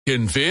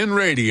In Fin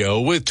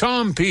Radio with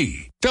Tom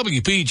P.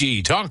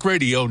 WPG Talk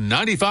Radio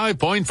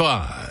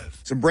 95.5.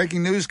 Some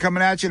breaking news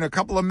coming at you in a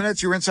couple of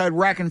minutes. You're inside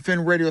Rack and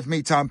Fin Radio with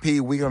me, Tom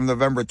P. Week of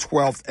November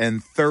 12th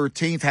and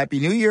 13th. Happy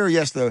New Year.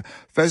 Yes, the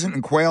pheasant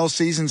and quail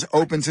season's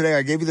open today.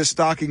 I gave you the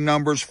stocking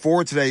numbers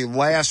for today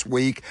last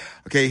week.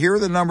 Okay, here are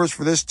the numbers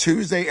for this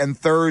Tuesday and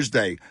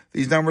Thursday.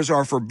 These numbers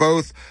are for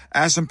both.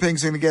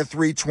 Assunpinks going to get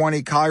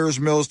 320, Colliers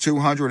Mills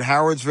 200,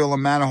 Howardsville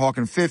and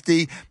Manahawkin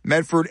 50,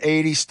 Medford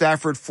 80,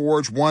 Stafford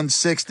Forge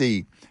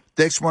 160.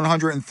 Dix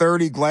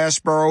 130,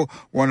 Glassboro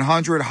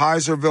 100,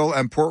 Heiserville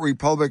and Port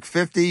Republic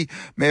 50,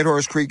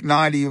 Madehorse Creek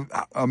 90,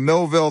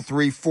 Millville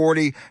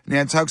 340,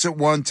 Nantuxet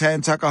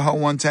 110, Tuckahoe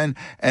 110,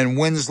 and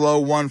Winslow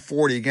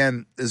 140.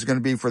 Again, this is going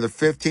to be for the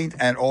 15th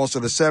and also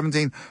the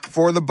 17th.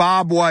 For the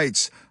Bob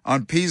Whites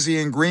on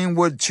Peasy and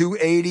Greenwood,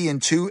 280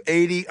 and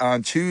 280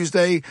 on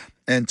Tuesday,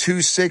 and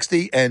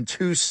 260 and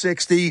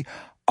 260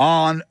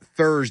 on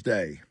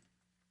Thursday.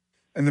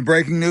 And the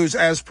breaking news,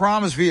 as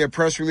promised via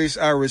press release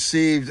I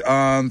received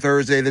on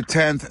Thursday the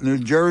 10th, New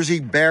Jersey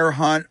bear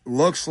hunt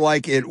looks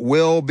like it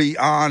will be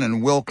on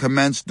and will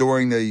commence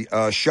during the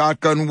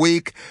shotgun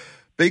week.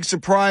 Big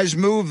surprise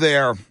move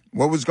there.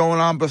 What was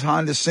going on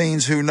behind the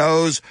scenes, who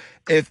knows?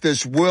 If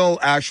this will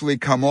actually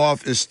come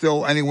off is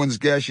still anyone's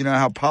guess. You know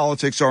how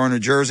politics are in New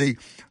Jersey.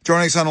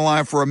 Joining us on the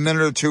line for a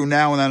minute or two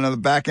now, and then on the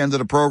back end of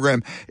the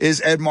program, is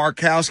Ed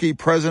Markowski,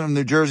 president of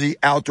New Jersey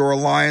Outdoor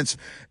Alliance,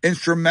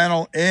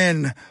 instrumental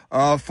in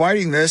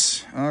fighting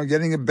this,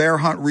 getting the bear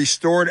hunt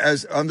restored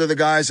as under the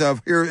guise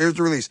of, here's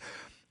the release.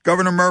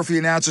 Governor Murphy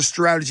announced a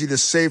strategy to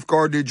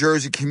safeguard New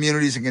Jersey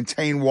communities and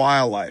contain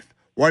wildlife.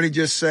 Why did he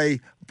just say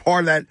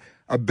part of that?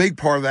 A big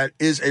part of that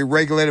is a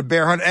regulated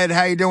bear hunt. Ed,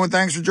 how you doing?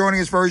 Thanks for joining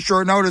us. Very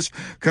short notice.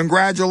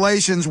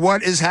 Congratulations.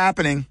 What is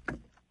happening?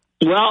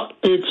 Well,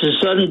 it's a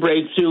sudden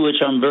breakthrough,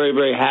 which I'm very,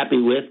 very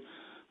happy with.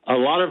 A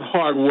lot of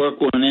hard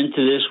work went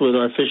into this with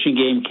our Fish and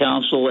Game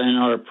Council and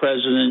our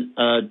president,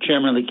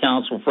 chairman of the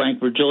council, Frank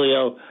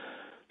Virgilio,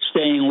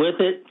 staying with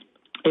it.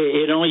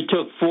 It only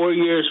took 4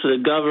 years for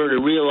the governor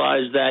to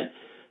realize that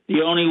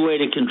the only way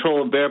to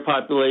control a bear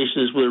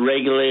population is with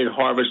regulated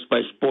harvest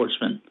by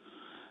sportsmen.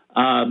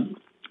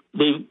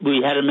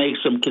 We had to make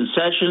some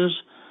concessions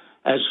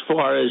as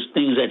far as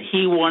things that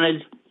he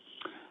wanted.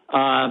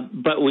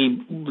 But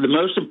the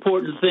most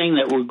important thing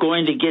that we're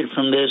going to get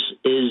from this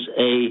is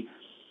a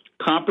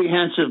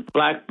comprehensive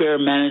black bear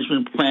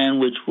management plan,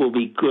 which will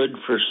be good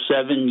for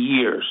 7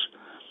 years.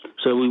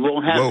 So we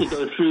won't have to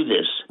go through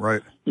this.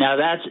 Right. Now,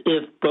 that's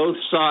if both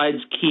sides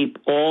keep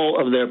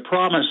all of their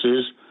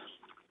promises,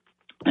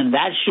 and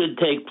that should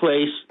take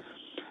place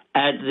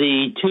at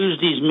the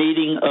Tuesday's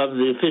meeting of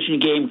the Fish and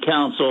Game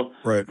Council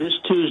this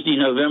Tuesday,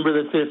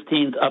 November the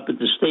 15th, up at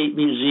the State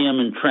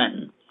Museum in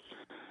Trenton.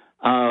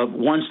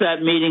 Once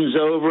that meeting's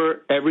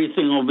over,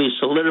 everything will be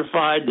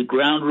solidified. The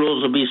ground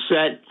rules will be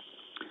set.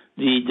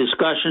 The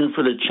discussion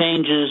for the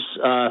changes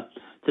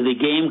to the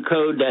game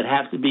code that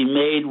have to be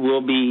made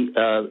will be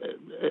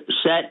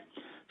set.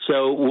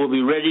 So we'll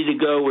be ready to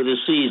go with the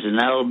season.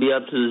 That'll be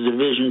up to the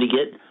division to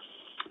get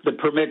the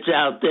permits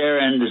out there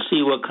and to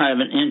see what kind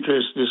of an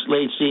interest this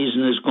late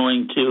season is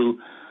going to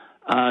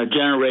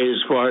generate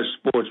as far as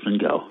sportsmen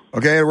go.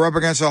 Okay, we're up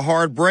against a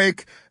hard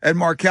break. Ed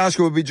Markowski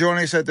will be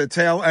joining us at the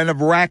tail end of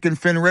Rack and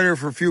Fin Radio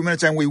for a few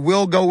minutes, and we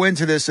will go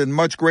into this in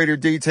much greater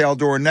detail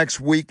during next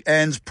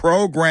weekend's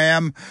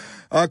program.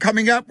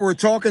 Coming up, we're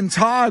talking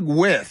TOG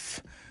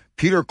with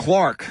Peter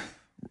Clark,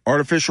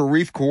 Artificial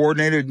Reef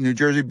Coordinator, New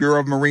Jersey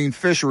Bureau of Marine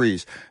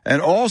Fisheries.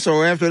 And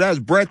also after that is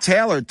Brett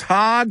Taylor,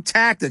 TOG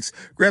Tactics.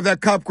 Grab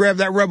that cup, grab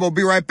that rebel.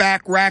 Be right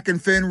back. Rack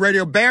and Fin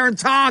Radio. Bear and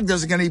TOG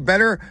doesn't get any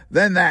better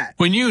than that.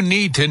 When you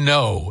need to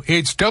know,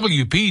 it's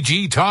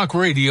WPG Talk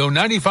Radio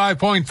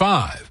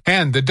 95.5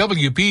 and the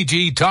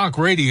WPG Talk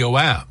Radio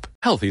app.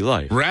 Healthy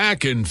life.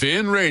 Rack and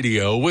Fin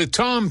Radio with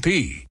Tom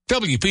P.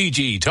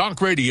 WPG Talk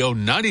Radio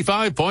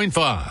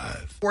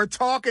 95.5. We're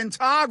talking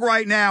TOG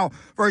right now.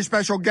 Very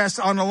special guest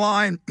on the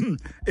line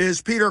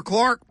is Peter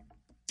Clark,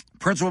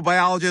 principal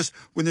biologist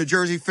with New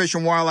Jersey Fish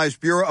and Wildlife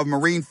Bureau of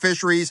Marine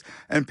Fisheries.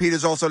 And Pete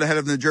is also the head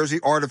of the New Jersey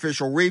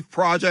Artificial Reef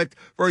Project.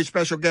 Very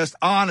special guest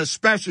on,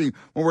 especially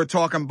when we're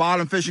talking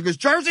bottom fishing, because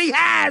Jersey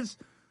has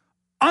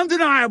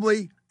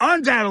undeniably,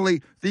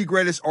 undoubtedly, the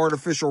greatest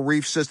artificial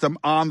reef system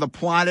on the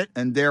planet,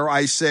 and dare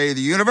I say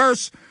the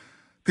universe.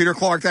 Peter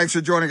Clark, thanks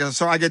for joining us.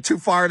 So I get too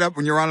fired up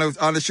when you're on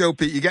the show,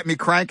 Pete. You get me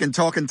cranking,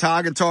 talking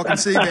TOG and talking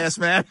sea bass,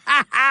 man.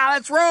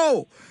 Let's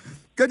roll.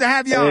 Good to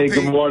have you on, Pete.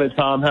 Hey, good morning,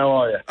 Tom. How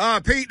are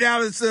you? Pete, now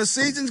the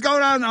season's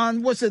going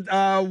on what's it,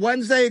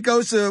 Wednesday? It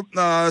goes to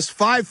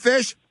 5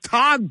 fish.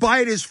 TOG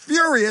Bite is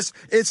furious.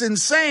 It's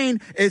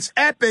insane. It's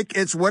epic.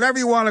 It's whatever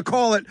you want to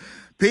call it.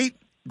 Pete,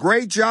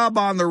 great job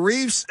on the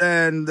reefs,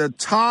 and the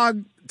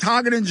TOG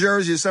in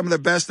Jersey is some of the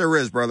best there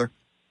is, brother.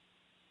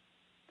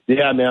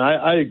 Yeah, man,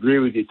 I agree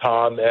with you,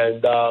 Tom,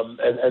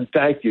 and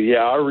thank you. Yeah,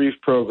 our reef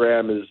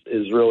program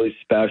is really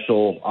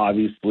special.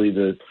 Obviously,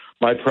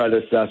 my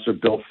predecessor,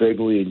 Bill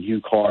Figley and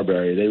Hugh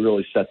Carberry, they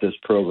really set this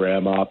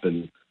program up,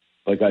 and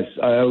like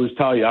I always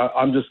tell you,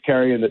 I'm just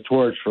carrying the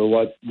torch for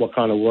what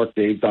kind of work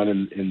they've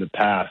done in the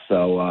past.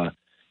 So,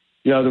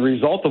 the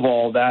result of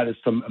all of that is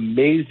some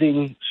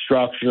amazing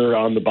structure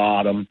on the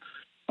bottom.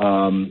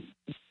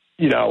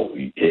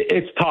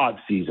 It's tog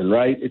season,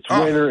 right? It's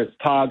winter. It's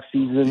tog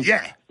season.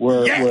 Yeah.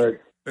 We're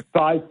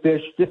 5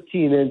 fish,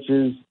 15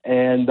 inches.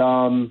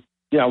 And,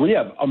 we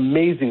have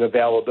amazing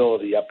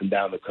availability up and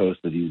down the coast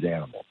of these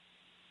animals.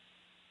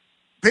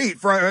 Pete,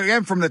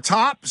 from the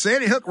top,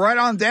 Sandy Hook right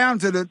on down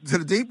to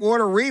the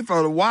Deepwater Reef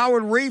or the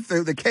Wildwood Reef,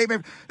 the Cape,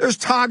 there's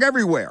tog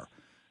everywhere.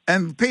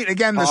 And Pete,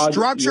 again, the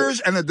structures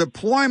and the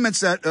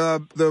deployments that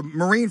the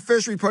marine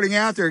fishery putting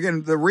out there,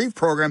 again, the reef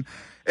program,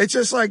 it's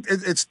just like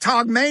it's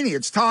tog mania,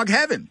 it's tog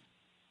heaven.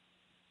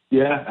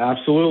 Yeah,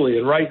 absolutely.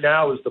 And right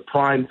now is the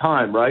prime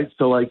time, right?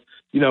 So,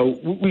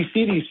 we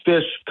see these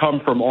fish come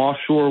from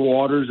offshore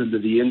waters into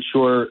the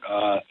inshore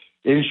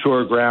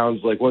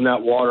grounds. Like when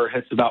that water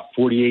hits about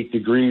 48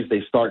 degrees,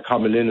 they start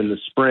coming in the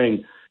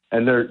spring,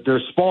 and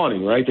they're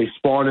spawning, right? They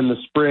spawn in the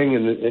spring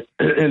and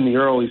in the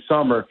early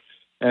summer,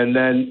 and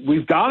then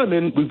we've got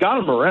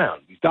them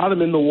around. We've got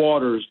them in the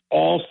waters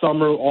all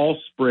summer, all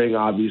spring,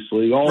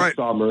 obviously, all right.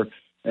 summer,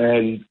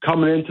 and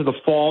coming into the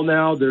fall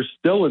now, they're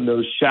still in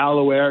those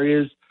shallow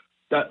areas.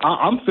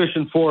 I'm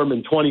fishing for them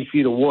in 20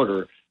 feet of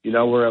water.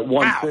 We're at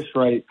one fish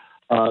right.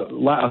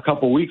 A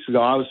couple of weeks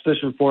ago, I was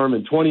fishing for them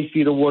in 20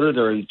 feet of water.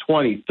 They're in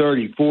 20,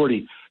 30,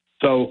 40.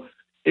 So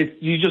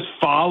you just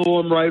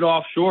follow them right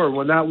offshore.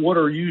 When that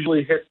water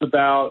usually hits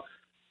about,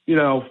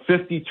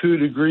 52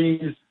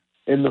 degrees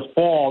in the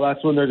fall,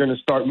 that's when they're going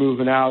to start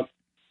moving out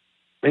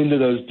into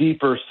those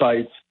deeper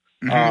sites,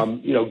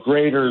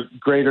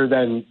 greater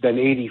than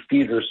 80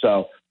 feet or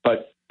so.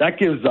 But that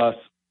gives us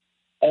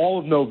all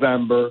of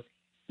November,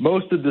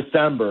 most of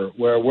December,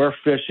 where we're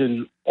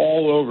fishing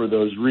all over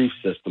those reef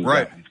systems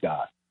that we've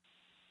got.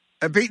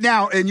 Pete,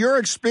 now, in your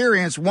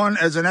experience, one,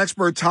 as an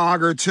expert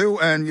togger,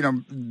 two, and,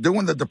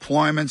 doing the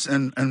deployments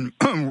and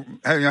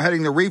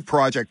heading the reef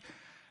project,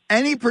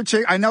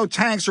 I know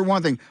tanks are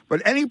one thing,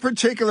 but any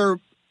particular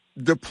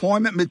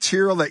deployment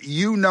material that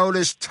you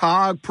notice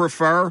tog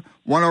prefer,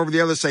 one over the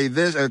other, say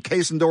this, a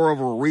casing door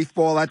over a reef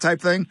ball, that type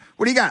thing?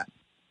 What do you got?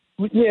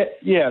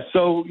 Yeah.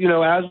 So,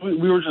 as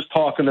we were just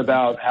talking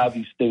about how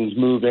these things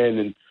move in,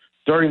 and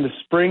during the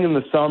spring and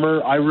the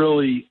summer, I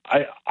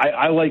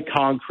like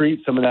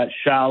concrete, some of that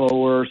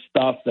shallower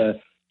stuff,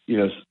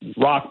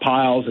 rock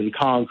piles and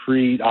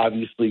concrete.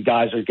 Obviously,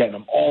 guys are getting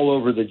them all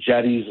over the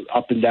jetties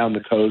up and down the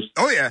coast.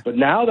 Oh yeah. But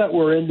now that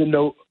we're into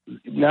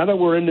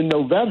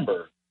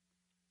November,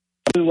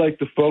 I really like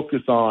to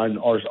focus on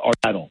our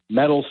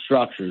metal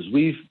structures.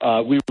 We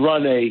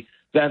run a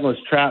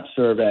ventless trap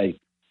survey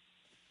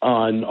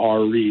on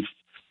our reefs,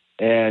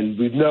 and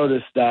we've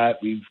noticed that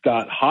we've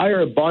got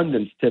higher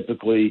abundance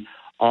typically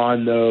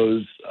on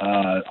those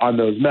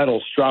metal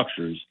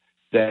structures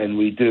than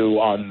we do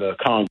on the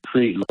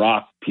concrete and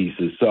rock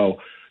pieces.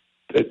 So,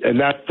 and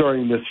that's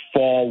during this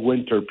fall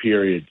winter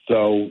period.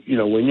 So,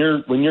 when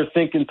you're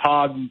thinking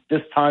tog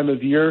this time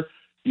of year,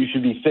 you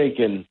should be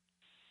thinking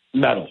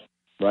metal,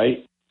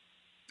 right?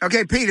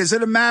 Okay, Pete, is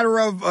it a matter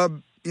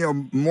of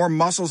more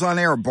mussels on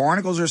there, or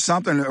barnacles or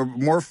something, or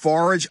more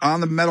forage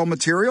on the metal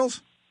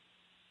materials?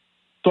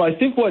 So I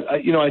think what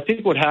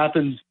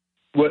happens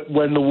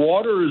when the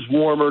water is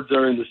warmer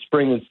during the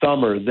spring and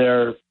summer,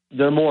 they're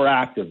more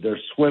active. They're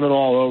swimming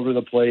all over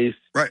the place.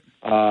 Right.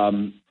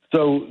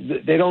 So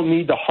they don't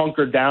need to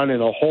hunker down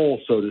in a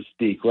hole, so to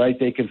speak, right?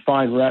 They can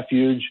find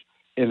refuge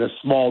in a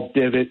small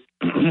divot,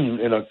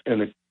 in a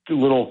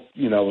little,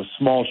 a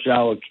small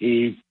shallow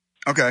cave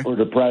or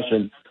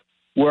depression.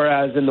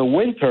 Whereas in the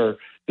winter,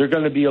 they're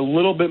going to be a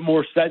little bit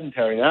more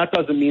sedentary. Now, that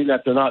doesn't mean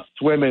that they're not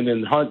swimming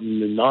and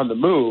hunting and on the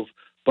move,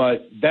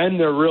 but then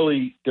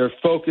they're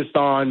focused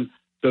on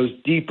those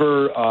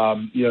deeper,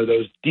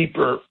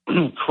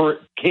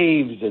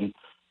 caves and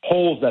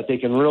holes that they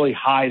can really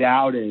hide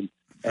out in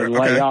and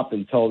lay up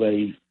until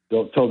they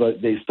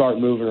start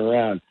moving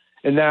around.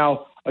 And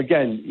now,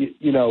 again,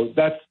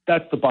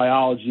 that's the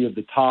biology of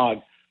the tog.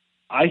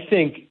 I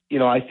think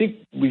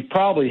we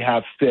probably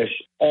have fish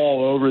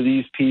all over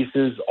these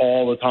pieces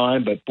all the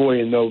time, but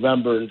boy, in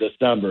November and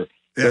December,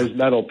 those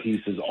metal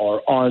pieces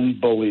are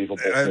unbelievable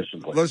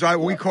fishing places.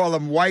 We call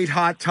them white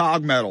hot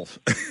tog metals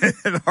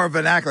in our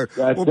vernacular.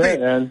 That's Pete,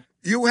 man.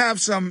 You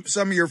have some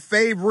of your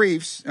fave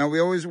reefs. Now,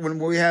 when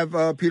we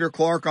have Peter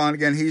Clark on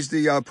again, he's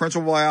the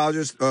principal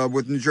biologist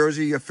with New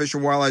Jersey Fish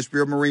and Wildlife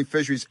Bureau of Marine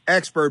Fisheries,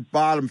 expert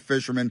bottom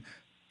fisherman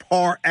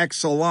par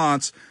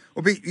excellence.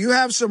 Well, Pete, you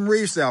have some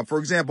reefs now. For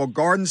example,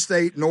 Garden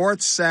State,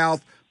 North,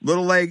 South,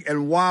 Little Lake,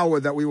 and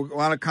Wildwood that we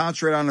want to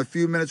concentrate on in a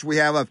few minutes we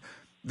have left.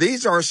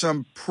 These are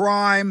some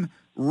prime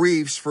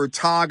reefs for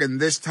tog in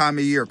this time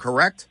of year,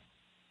 correct?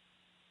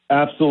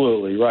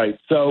 Absolutely, right.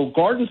 So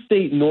Garden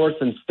State North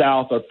and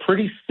South are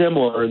pretty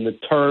similar in the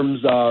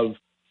terms of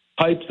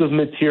types of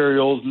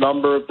materials,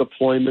 number of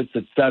deployments,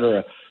 et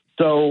cetera.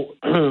 So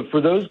for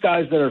those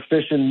guys that are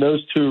fishing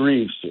those two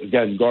reefs,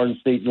 again, Garden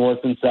State North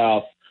and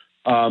South,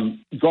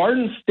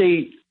 Garden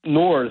State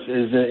North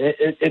is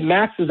it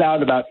maxes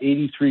out about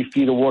 83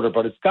 feet of water,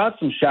 but it's got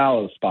some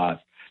shallow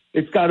spots.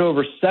 It's got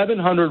over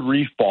 700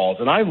 reef balls,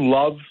 and I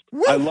love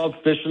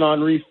fishing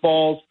on reef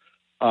balls.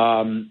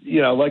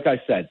 Like I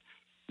said,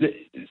 you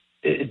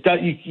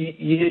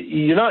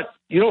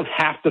don't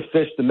have to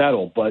fish the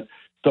metal, but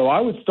so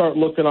I would start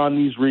looking on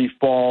these reef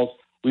balls.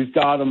 We've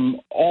got them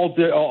all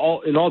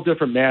in all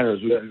different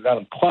manners. We've got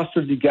them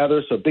clustered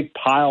together, so big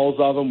piles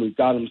of them. We've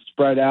got them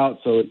spread out,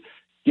 so it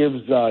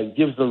gives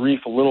the reef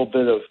a little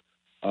bit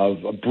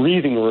of a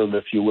breathing room,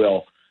 if you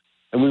will.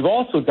 And we've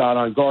also got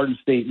on Garden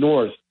State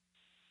North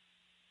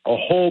a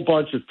whole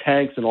bunch of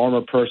tanks and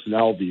armored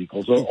personnel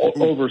vehicles,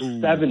 over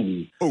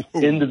 70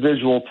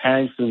 individual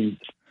tanks and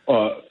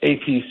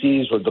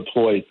APCs are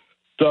deployed.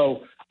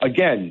 So,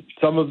 again,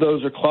 some of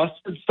those are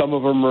clustered. Some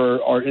of them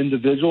are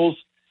individuals.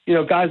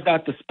 Guys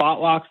got the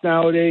spot locks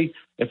nowadays.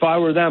 If I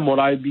were them, what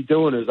I'd be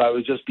doing is I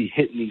would just be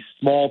hitting these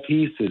small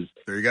pieces.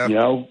 There you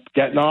go.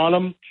 Getting on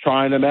them,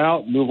 trying them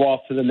out, move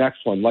off to the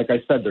next one. Like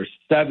I said, there's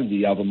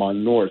 70 of them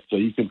on North, so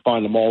you can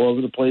find them all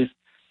over the place.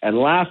 And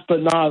last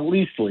but not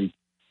leastly,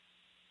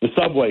 the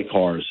subway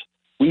cars.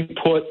 We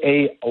put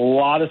a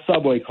lot of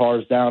subway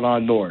cars down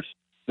on North.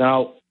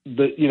 Now,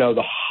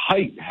 the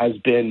height has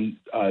been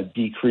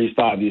decreased,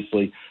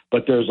 obviously,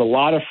 but there's a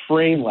lot of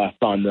frame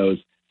left on those.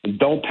 And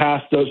don't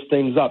pass those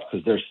things up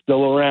because they're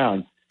still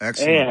around.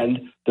 Excellent.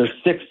 And there's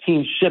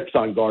 16 ships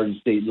on Garden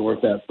State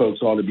North that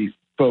folks ought to be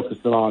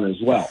focusing on as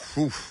well.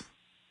 Oof.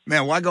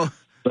 Man, why go,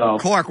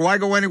 Clark? Why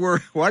go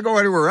anywhere? Why go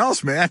anywhere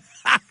else, man?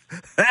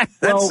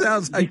 that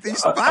sounds like the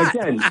spot.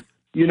 Again,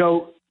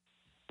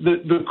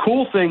 the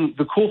cool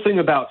thing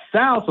about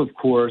South, of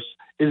course,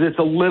 is it's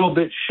a little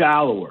bit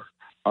shallower.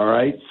 All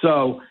right.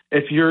 So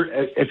if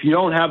you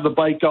don't have the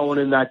bite going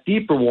in that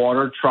deeper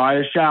water, try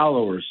a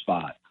shallower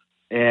spot.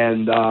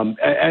 And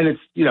it's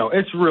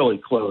it's really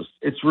close.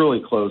 It's really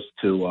close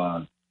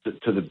to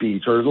the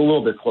beach, or it's a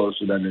little bit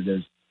closer than it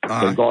is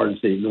to Garden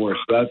State North.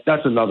 So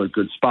that's another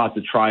good spot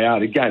to try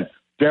out. Again,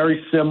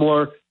 very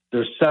similar.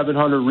 There's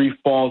 700 reef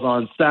balls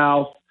on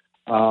South.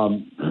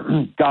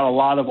 Got a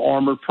lot of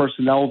armored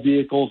personnel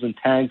vehicles and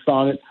tanks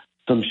on it,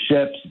 some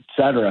ships,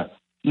 etc.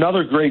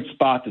 Another great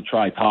spot to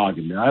try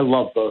togging. Man, I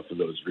love both of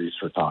those reefs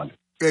for togging.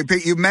 Okay,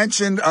 Pete, you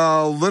mentioned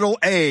Little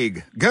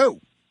Egg.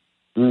 Go.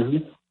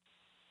 Mm-hmm.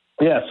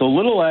 Yeah, so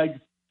Little Egg,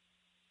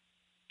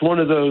 one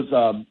of those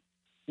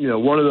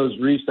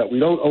reefs that we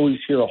don't always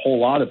hear a whole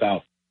lot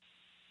about,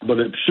 but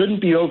it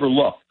shouldn't be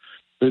overlooked.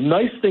 The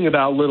nice thing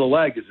about Little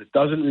Egg is it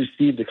doesn't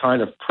receive the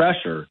kind of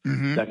pressure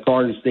that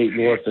Garden State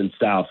North and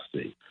South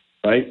see,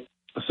 right?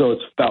 So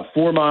it's about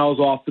 4 miles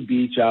off the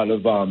beach out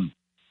of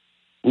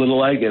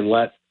Little Egg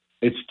Inlet.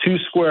 It's 2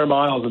 square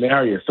miles in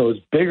area, so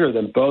it's bigger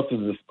than both of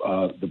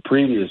the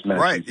previous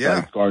mentioned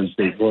sites, Garden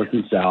State North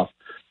and South.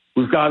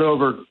 We've got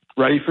over,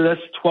 ready for this,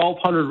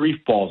 1,200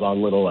 reef balls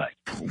on Little Egg,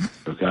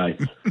 okay?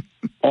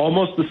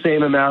 Almost the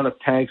same amount of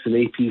tanks and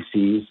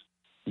APCs,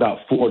 about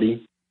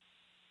 40.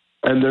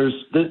 And there's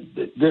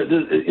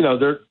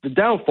the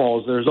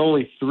downfalls. There's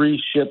only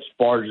 3 ships,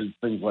 barges,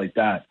 things like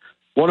that.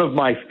 One of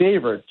my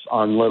favorites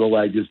on Little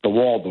Egg is the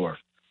Waldorf.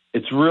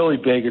 It's really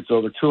big. It's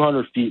over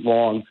 200 feet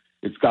long.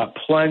 It's got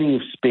plenty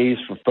of space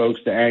for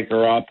folks to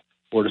anchor up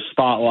or to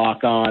spot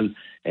lock on,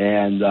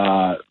 and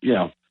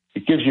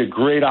it gives you a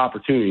great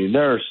opportunity. And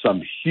there are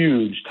some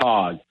huge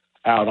tog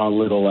out on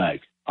Little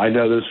Egg. I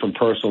know this from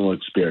personal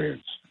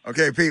experience.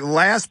 Okay, Pete,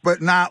 last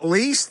but not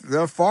least,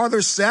 the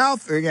farther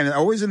south, again,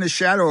 always in the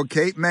shadow of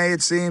Cape May,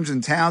 it seems,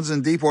 and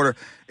Townsend, Deepwater,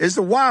 is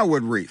the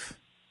Wildwood Reef.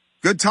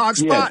 Good tog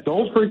spot. Yeah,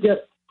 don't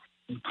forget,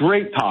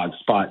 great tog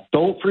spot.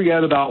 Don't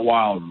forget about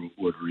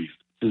Wildwood Reef.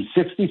 It's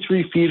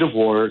 63 feet of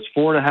water. It's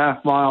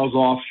 4.5 miles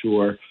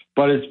offshore,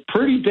 but it's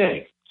pretty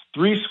big. It's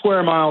 3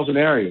 square miles in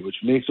area, which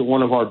makes it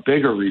one of our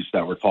bigger reefs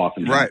that we're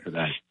talking about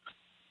today.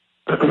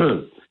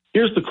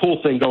 Here's the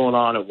cool thing going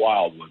on at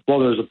Wildwood. Well,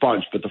 there's a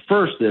bunch, but the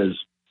first is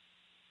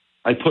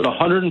I put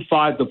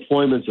 105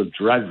 deployments of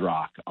Dredge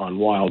Rock on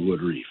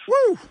Wildwood Reef.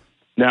 Woo!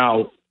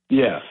 Now,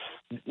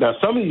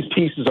 some of these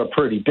pieces are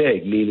pretty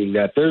big, meaning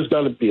that there's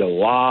going to be a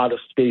lot of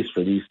space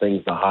for these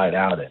things to hide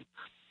out in.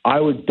 I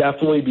would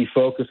definitely be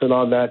focusing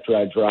on that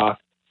Dredge Rock.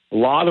 A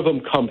lot of them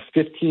come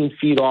 15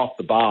 feet off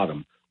the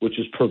bottom, which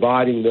is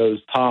providing those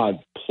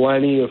togs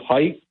plenty of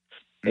height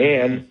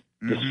and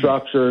the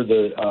structure,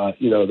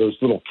 those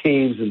little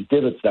caves and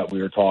divots that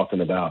we were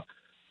talking about.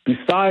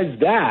 Besides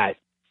that,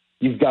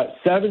 you've got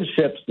 7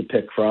 ships to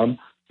pick from.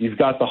 You've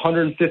got the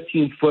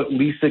 115-foot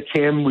Lisa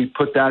Kim. We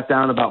put that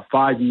down about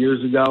 5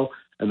 years ago,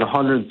 and the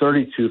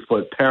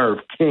 132-foot pair of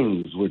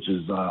Kings, which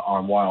is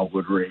on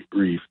Wildwood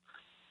Reef.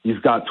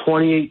 You've got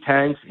 28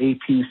 tanks,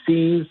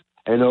 APCs,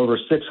 and over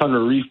 600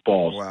 reef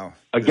balls. Wow.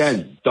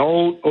 Again,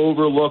 don't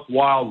overlook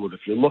Wildwood. If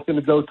you're looking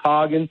to go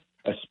togging,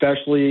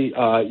 especially,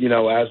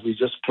 as we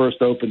just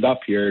first opened up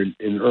here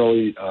in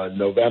early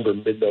November,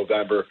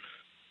 mid-November,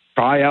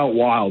 try out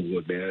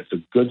Wildwood, man. It's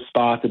a good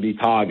spot to be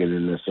togging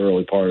in this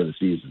early part of the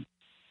season.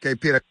 Okay,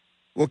 Peter.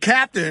 Well,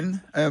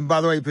 Captain, and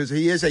by the way, because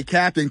he is a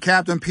captain,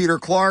 Captain Peter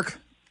Clark,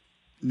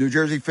 New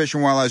Jersey Fish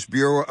and Wildlife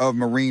Bureau of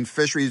Marine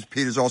Fisheries.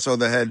 Pete is also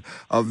the head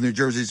of New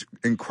Jersey's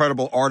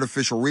incredible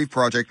artificial reef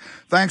project.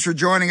 Thanks for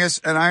joining us.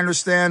 And I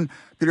understand,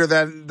 Peter,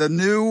 that the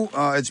new,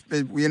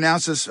 we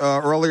announced this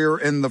earlier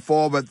in the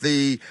fall, but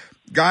the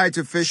Guide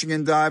to Fishing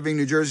and Diving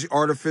New Jersey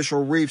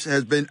Artificial Reefs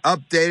has been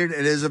updated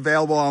and is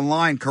available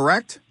online,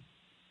 correct?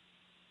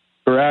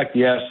 Correct,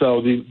 yeah.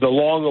 So the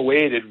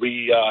long-awaited,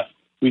 we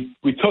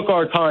took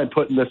our time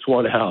putting this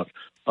one out.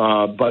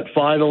 But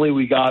finally,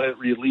 we got it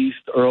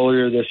released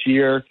earlier this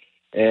year,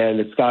 and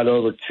it's got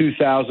over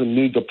 2,000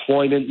 new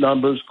deployment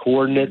numbers,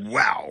 coordinates.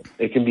 Wow!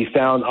 It can be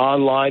found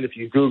online if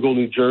you Google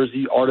New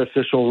Jersey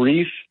Artificial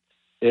Reef.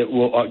 It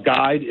will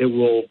guide. It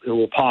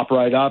will pop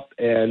right up,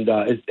 and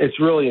it's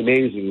really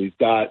amazing. We've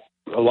got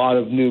a lot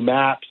of new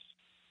maps.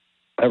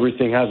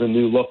 Everything has a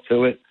new look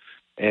to it,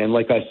 and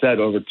like I said,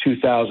 over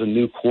 2,000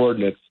 new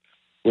coordinates.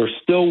 We're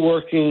still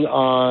working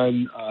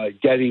on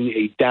getting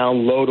a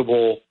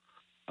downloadable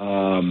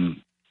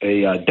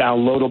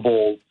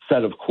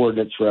set of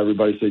coordinates for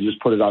everybody. So they just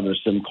put it on their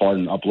SIM card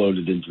and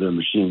upload it into their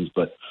machines.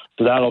 But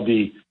so that'll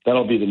be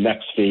the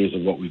next phase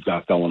of what we've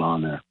got going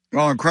on there.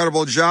 Well,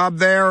 incredible job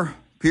there,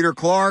 Peter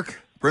Clark,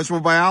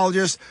 principal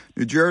biologist,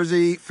 New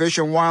Jersey Fish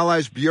and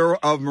Wildlife Bureau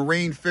of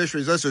Marine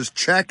Fisheries. Let's just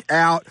check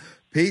out,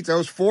 Pete,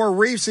 those 4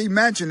 reefs he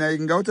mentioned. Now, you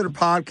can go to the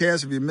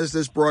podcast. If you missed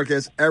this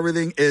broadcast,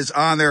 everything is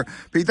on there.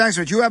 Pete, thanks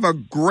so much. You have a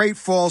great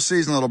fall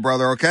season, little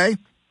brother, okay?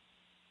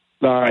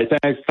 All right,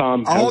 thanks,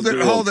 Tom. Hold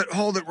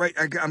it. Right,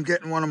 I'm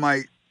getting one of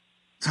my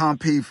Tom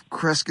P.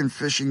 Kreskin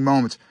fishing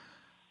moments.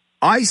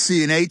 I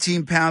see an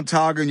 18-pound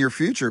tog in your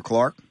future,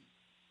 Clark.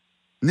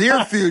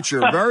 Near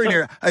future, very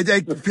near.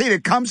 Pete,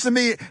 it comes to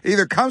me,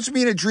 either comes to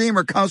me in a dream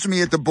or comes to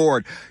me at the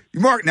board.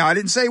 Mark, now I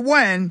didn't say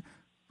when.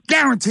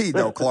 Guaranteed,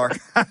 though, Clark.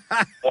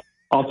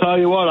 I'll tell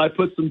you what, I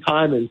put some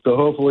time in, so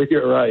hopefully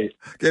you're right.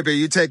 Okay, Pete,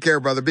 you take care,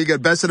 brother. Be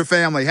good. Best of the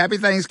family. Happy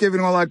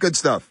Thanksgiving and all that good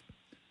stuff.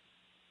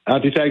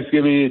 Happy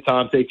Thanksgiving,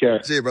 Tom. Take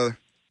care. See you, brother.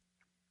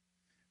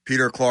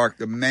 Peter Clark,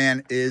 the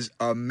man is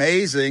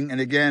amazing. And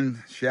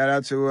again, shout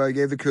out to, I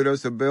gave the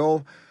kudos to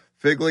Bill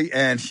Figley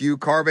and Hugh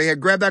Carvey. Hey,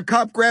 grab that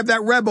cup, grab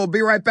that Rebel.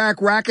 Be right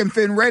back. Rack and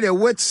Fin Radio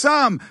with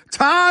some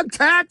Tog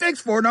Tactics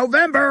for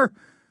November.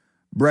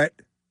 Brett,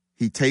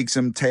 he takes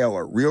him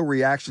Taylor. Real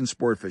Reaction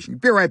Sport Fishing.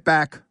 Be right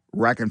back.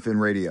 Rack and Fin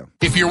Radio.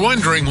 If you're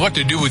wondering what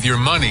to do with your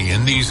money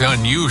in these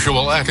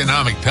unusual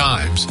economic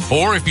times,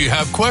 or if you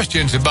have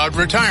questions about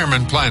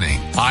retirement planning,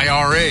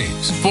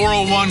 IRAs,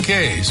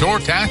 401ks, or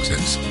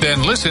taxes,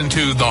 then listen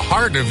to The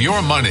Heart of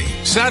Your Money,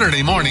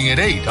 Saturday morning at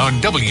 8 on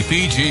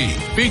WPG,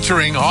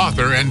 featuring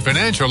author and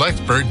financial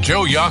expert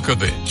Joe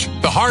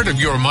Yakovich. The Heart of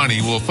Your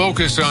Money will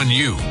focus on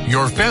you,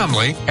 your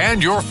family,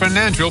 and your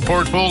financial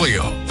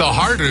portfolio. The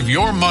Heart of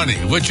Your Money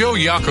with Joe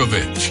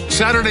Yakovich,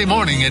 Saturday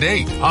morning at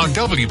 8 on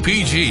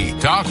WPG.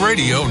 Talk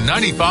Radio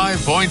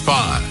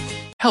 95.5.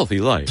 Healthy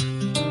life.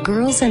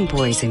 Girls and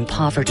boys in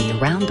poverty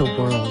around the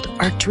world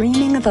are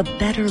dreaming of a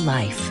better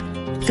life,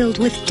 filled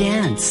with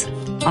dance,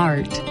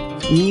 art,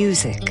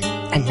 music,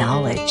 and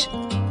knowledge.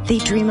 They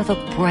dream of a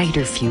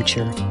brighter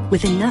future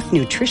with enough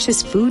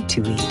nutritious food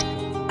to eat,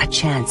 a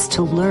chance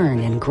to learn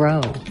and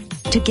grow,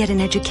 to get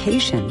an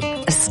education,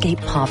 escape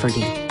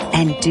poverty,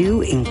 and do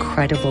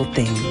incredible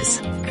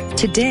things.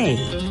 Today,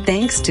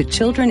 thanks to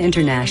Children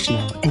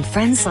International and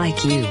friends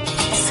like you,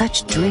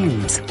 such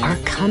dreams are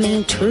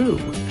coming true.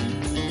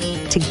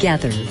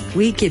 Together,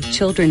 we give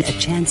children a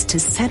chance to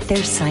set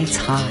their sights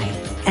high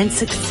and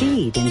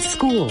succeed in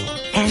school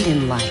and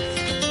in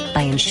life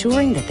by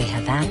ensuring that they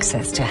have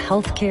access to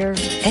healthcare,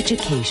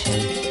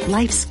 education,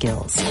 life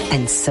skills,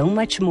 and so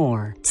much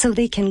more so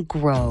they can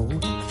grow,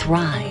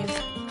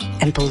 thrive,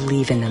 and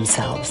believe in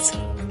themselves.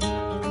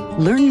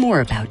 Learn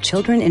more about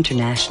Children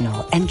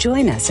International and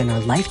join us in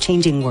our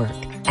life-changing work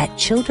at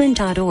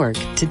children.org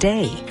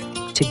today.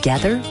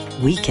 Together,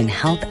 we can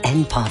help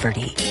end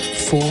poverty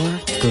for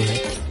good.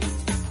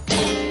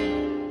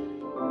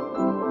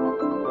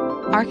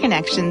 Our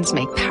connections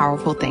make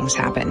powerful things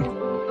happen,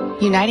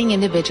 uniting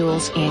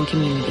individuals and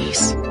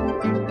communities.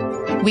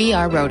 We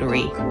are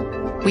Rotary.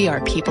 We are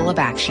people of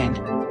action.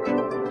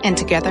 And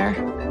together,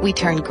 we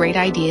turn great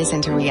ideas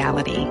into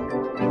reality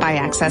by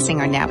accessing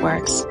our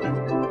networks,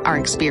 our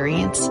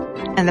experience,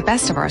 and the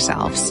best of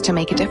ourselves to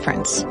make a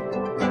difference.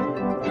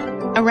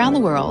 Around the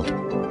world,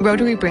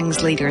 Rotary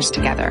brings leaders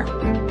together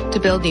to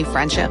build new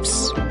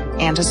friendships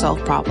and to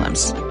solve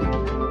problems.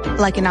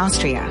 Like in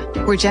Austria,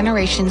 where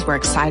generations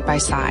work side by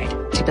side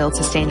to build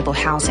sustainable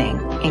housing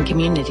and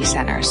community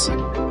centers.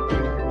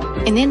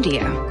 In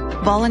India,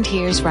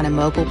 volunteers run a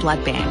mobile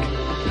blood bank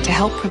to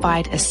help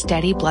provide a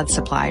steady blood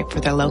supply for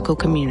their local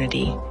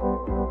community.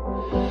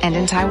 And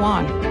in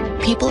Taiwan,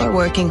 people are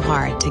working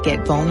hard to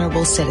get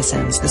vulnerable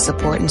citizens the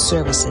support and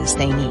services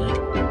they need.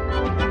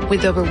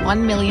 With over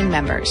 1 million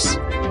members,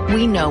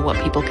 we know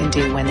what people can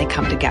do when they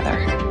come together.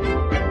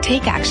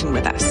 Take action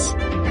with us.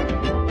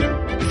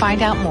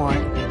 Find out more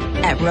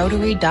at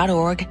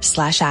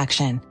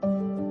Rotary.org/action.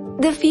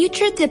 The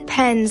future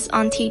depends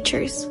on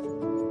teachers.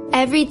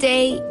 Every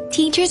day,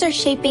 teachers are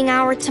shaping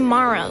our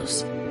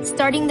tomorrows.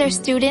 starting their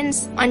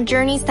students on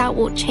journeys that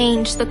will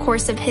change the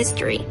course of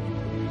history.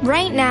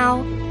 Right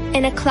now,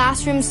 in a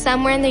classroom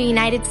somewhere in the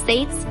United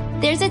States,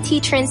 there's a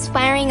teacher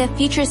inspiring a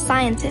future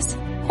scientist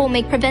who will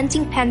make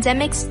preventing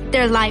pandemics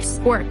their life's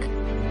work,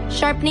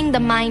 sharpening the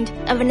mind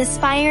of an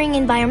aspiring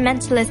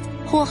environmentalist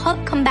who will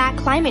help combat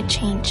climate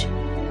change,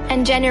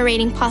 and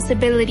generating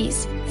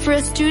possibilities for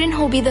a student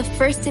who will be the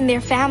first in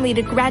their family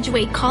to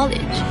graduate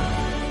college.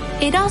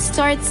 It all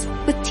starts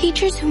with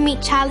teachers who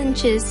meet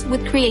challenges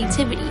with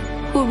creativity,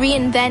 who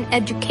reinvent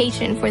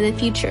education for the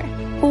future,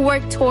 who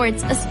work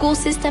towards a school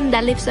system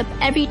that lifts up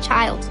every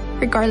child,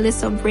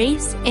 regardless of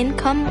race,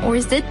 income, or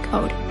zip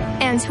code,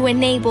 and who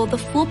enable the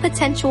full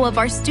potential of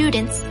our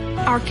students,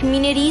 our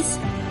communities,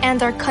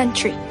 and our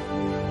country.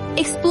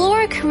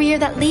 Explore a career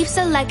that leaves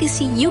a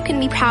legacy you can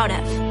be proud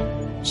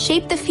of.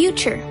 Shape the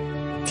future.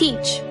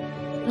 Teach.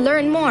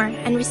 Learn more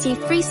and receive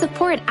free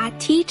support at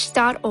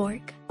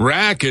teach.org.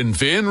 Rack and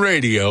Fin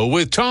Radio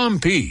with Tom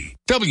P.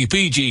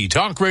 WPG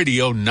Talk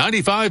Radio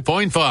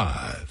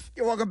 95.5.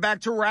 Welcome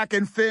back to Rack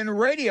and Fin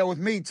Radio with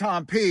me,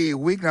 Tom P.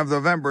 Week of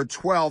November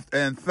 12th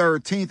and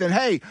 13th. And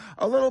hey,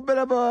 a little bit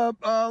of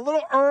a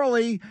little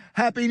early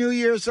Happy New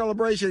Year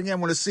celebration. Again,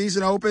 when a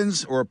season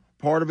opens or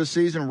part of a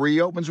season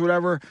reopens,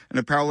 whatever, in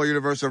the parallel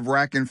universe of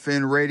Rack and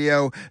Fin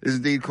Radio is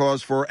indeed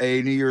cause for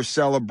a New Year's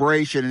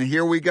celebration. And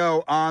here we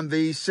go on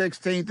the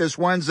 16th, this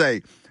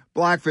Wednesday.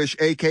 Blackfish,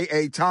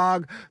 a.k.a.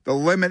 Tog. The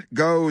limit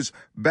goes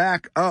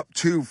back up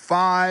to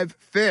 5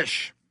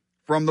 fish.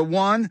 From the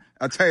one,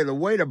 I'll tell you, the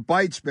way the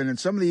bite's been in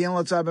some of the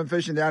inlets I've been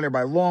fishing down there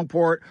by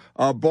Longport,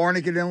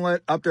 Barnegat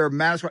Inlet, up there at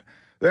Madison,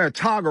 they're a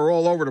Tog are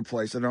all over the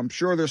place, and I'm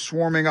sure they're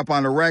swarming up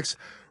on the wrecks.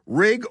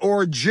 Rig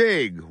or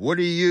jig? What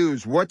do you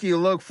use? What do you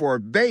look for?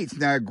 Baits.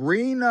 Now,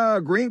 green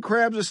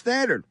crabs are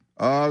standard.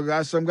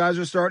 Some guys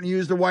are starting to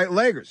use the white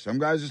leggers. Some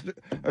guys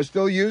are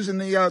still using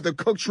the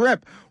cooked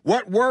shrimp.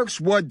 What works,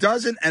 what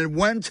doesn't, and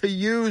when to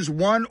use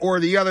one or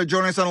the other.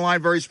 Joining us on the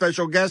line, very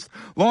special guest,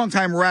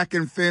 longtime Rack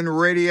and Fin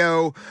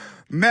Radio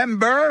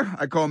member.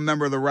 I call him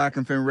member of the Rack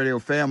and Fin Radio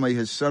family.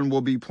 His son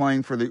will be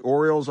playing for the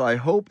Orioles, I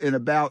hope, in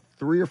about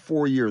 3 or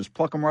 4 years.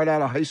 Pluck him right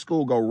out of high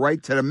school, go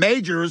right to the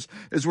majors,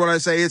 is what I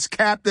say. It's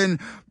Captain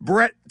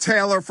Brett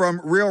Taylor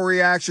from Real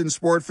Reaction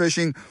Sport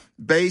Fishing,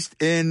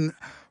 based in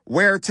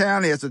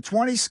Waretown. He has a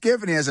 20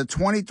 skiff and he has a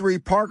 23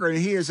 Parker, and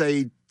he is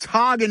a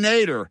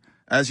Toginator,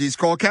 as he's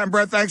called. Captain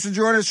Brett, thanks for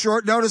joining us.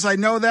 Short notice, I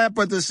know that,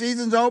 but the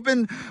season's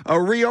open,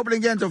 reopening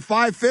again to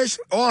 5 fish.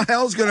 All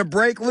hell's going to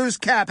break loose.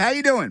 Cap, how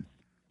you doing?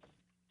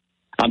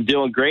 I'm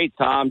doing great,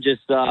 Tom.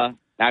 Just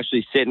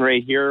actually sitting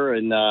right here,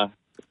 and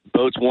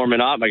boat's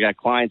warming up. I got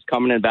clients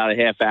coming in about a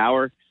half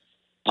hour.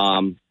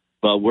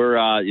 But we're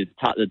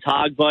the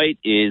Tog bite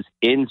is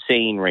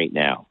insane right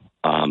now.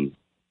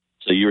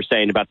 So you were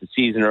saying about the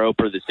season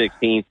opener, the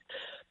 16th.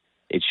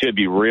 It should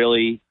be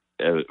really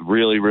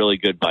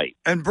good bite.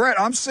 And Brett,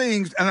 I'm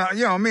seeing, and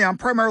I'm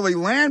primarily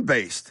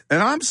land-based,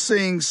 and I'm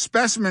seeing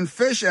specimen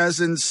fish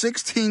as in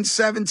 16,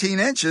 17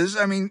 inches.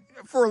 I mean,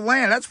 for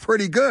land, that's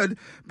pretty good,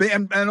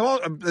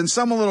 and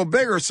some a little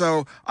bigger.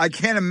 So I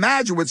can't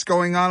imagine what's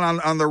going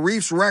on the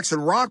reefs, wrecks,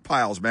 and rock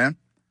piles, man.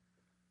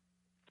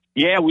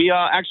 Yeah, we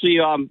actually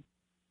one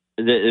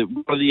of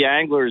the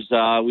anglers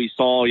we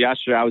saw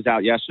yesterday. I was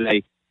out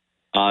yesterday.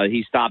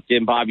 He stopped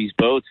in Bobby's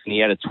boats, and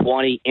he had a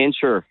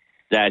 20-incher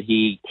that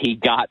he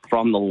got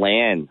from the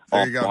land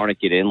off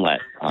Barnegat Inlet.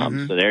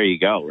 So there you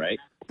go, right?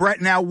 Brett,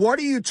 now what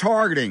are you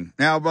targeting?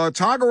 Now,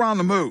 Tog are on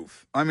the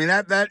move. I mean,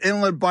 that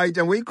inlet bite,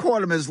 and we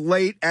caught him as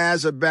late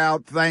as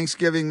about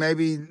Thanksgiving,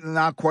 maybe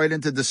not quite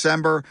into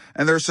December.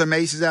 And there's some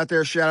aces out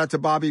there. Shout out to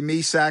Bobby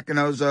Mesack and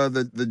those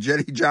the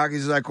jetty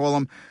jockeys, as I call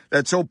them,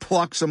 that so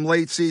pluck some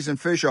late season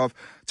fish off.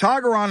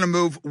 Tog are on the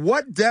move.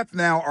 What depth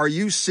now are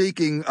you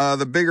seeking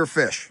the bigger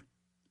fish?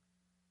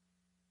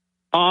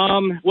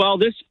 Well,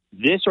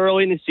 this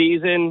early in the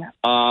season,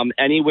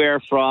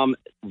 anywhere from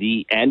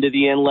the end of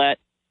the inlet,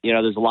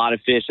 there's a lot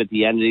of fish at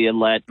the end of the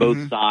inlet,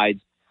 both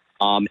sides,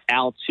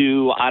 out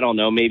to, I don't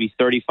know, maybe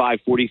 35,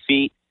 40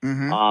 feet.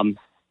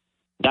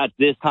 That's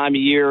this time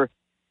of year.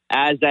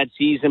 As that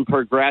season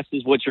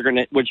progresses, what you're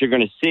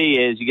gonna see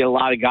is you get a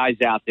lot of guys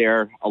out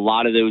there. A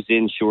lot of those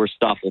inshore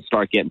stuff will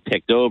start getting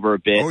picked over a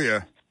bit. Oh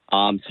yeah.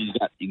 So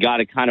you got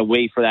to kind of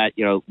wait for that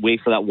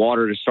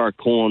water to start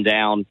cooling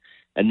down.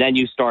 And then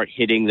you start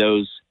hitting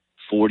those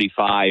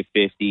 45,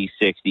 50,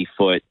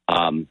 60-foot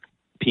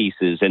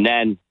pieces. And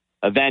then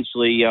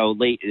eventually,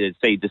 late,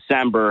 say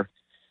December,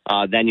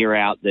 then you're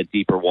out the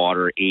deeper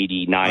water,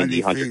 80,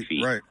 90, 100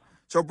 feet. Right.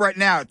 So, Brett,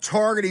 now,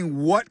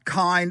 targeting what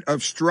kind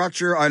of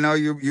structure? I know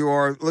you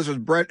are,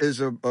 listen, Brett is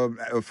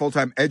a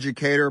full-time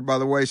educator, by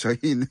the way, so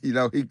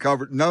he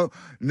covered,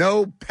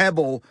 no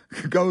pebble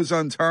goes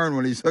unturned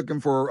when he's looking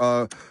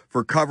for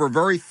cover.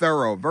 Very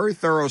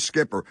thorough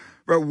skipper.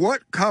 But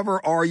what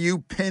cover are you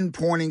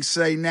pinpointing,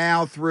 say,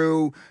 now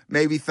through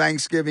maybe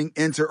Thanksgiving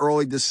into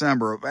early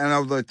December? I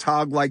know the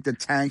Tog like the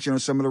tanks,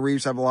 some of the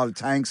reefs have a lot of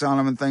tanks on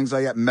them and things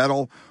like that,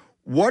 metal.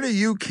 What are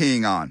you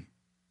keying on?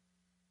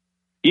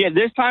 Yeah,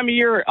 this time of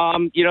year,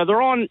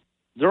 they're on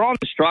they're on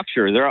the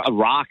structure. Their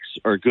rocks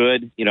are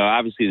good.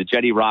 Obviously the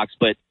jetty rocks,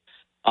 but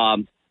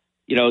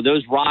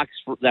those rocks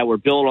that were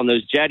built on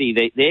those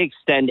jetty, they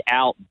extend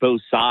out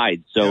both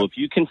sides. So if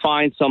you can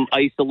find some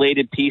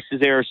isolated pieces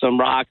there, or some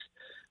rocks,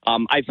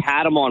 I've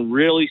had them on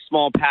really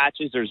small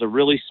patches. There's a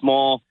really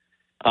small,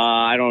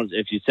 I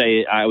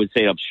would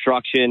say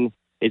obstruction.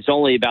 It's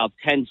only about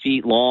 10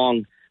 feet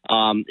long,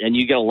 and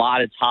you get a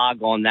lot of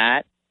tog on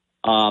that.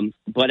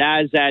 But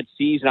as that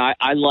season,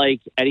 I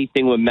like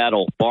anything with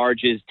metal.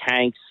 Barges,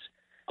 tanks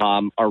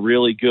are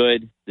really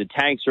good. The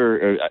tanks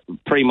are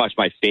pretty much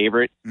my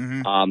favorite.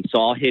 Mm-hmm.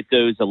 So I'll hit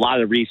those. A lot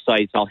of the reef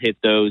sites, I'll hit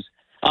those.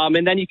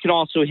 And then you can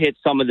also hit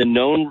some of the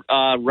known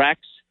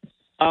wrecks.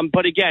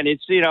 But again,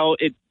 it's,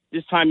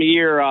 this time of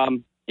year,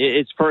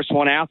 it's first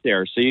one out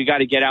there. So you got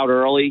to get out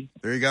early.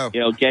 There you go.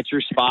 Get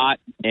your spot.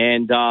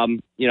 And,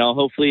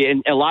 hopefully,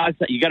 and a lot of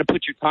you got to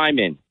put your time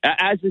in.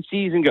 As the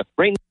season goes,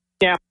 right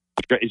now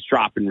it's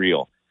dropping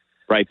real,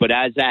 right? But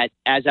as that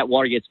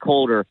water gets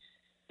colder,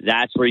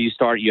 that's where you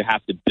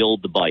have to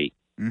build the bite.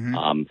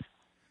 Mm-hmm.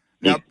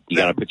 You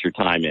got to put your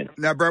time in.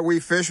 Now, Brett, we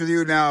fish with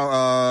you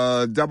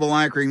now. Double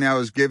anchoring now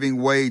is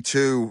giving way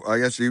to, I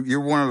guess you're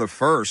one of the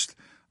first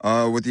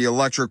with the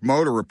electric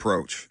motor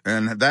approach.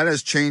 And that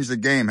has changed the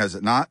game, has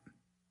it not?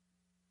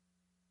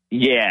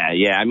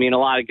 Yeah. I mean, a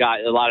lot of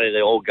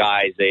the old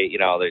guys, they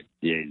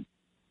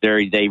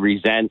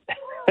resent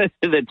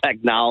the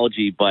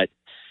technology, but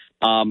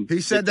he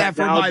said that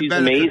for my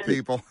benefit,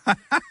 people.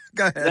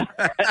 Go ahead.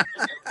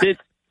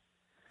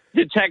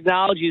 The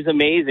technology is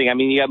amazing. I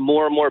mean, you have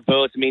more and more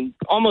boats. I mean,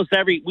 almost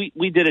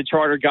we did a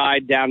charter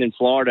guide down in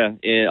Florida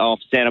off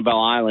Sanibel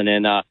Island,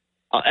 and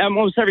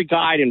almost every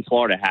guide in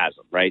Florida has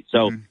them, right?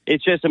 So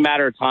It's just a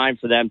matter of time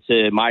for them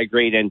to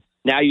migrate, and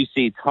now you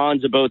see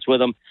tons of boats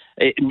with them.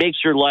 It makes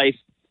your life,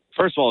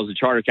 first of all, as a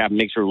charter captain,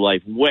 makes your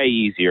life way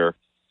easier.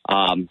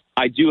 I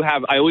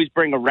always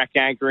bring a wreck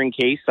anchor in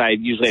case. I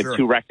usually have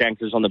 2 wreck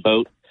anchors on the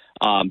boat,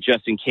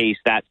 just in case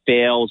that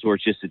fails or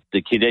it's just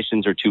the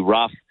conditions are too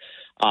rough.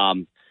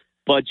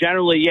 But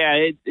generally,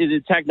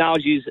 the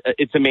technology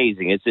it's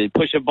amazing. It's a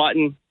push a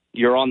button,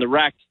 you're on the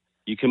wreck.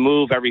 You can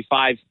move every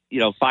 5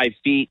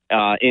 feet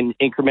in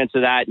increments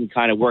of that and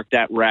kind of work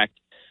that wreck.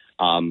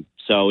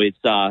 So it's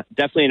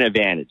definitely an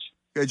advantage.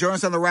 Okay, joining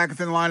us on the Rack and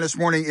Fin line this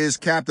morning is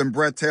Captain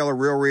Brett Taylor,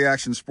 Real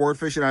Reaction Sport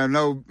Fishing. I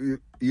know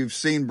you've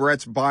seen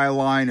Brett's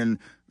byline and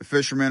the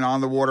Fisherman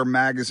on the Water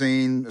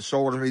magazine.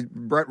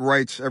 Brett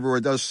writes everywhere,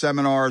 does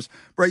seminars.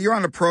 Brett, you're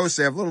on the pro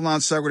staff, a little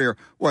non-sequitur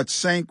here.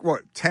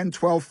 10,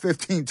 12,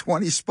 15,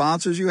 20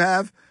 sponsors you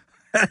have?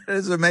 That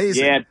is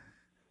amazing. Yeah.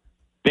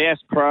 Bass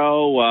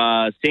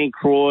Pro, St.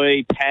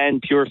 Croix, Penn,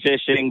 Pure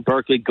Fishing,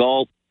 Berkeley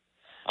Gulp,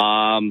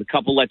 a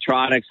couple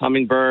electronics,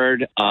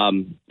 Humminbird,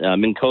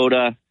 Minn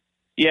Kota.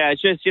 Yeah,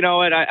 it's just,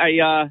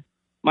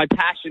 my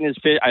passion is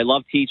fish. I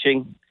love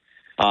teaching.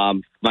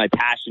 My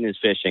passion is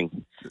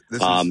fishing.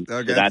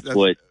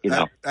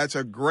 That's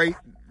a great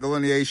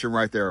delineation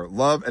right there.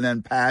 Love and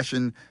then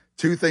passion.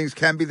 2 things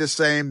can be the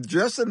same.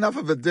 Just enough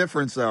of a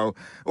difference, though.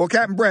 Well,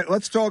 Captain Brett,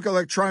 let's talk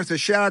electronics. A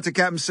shout out to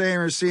Captain Sam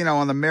Racino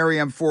on the Mary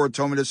M. Ford.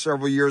 Told me this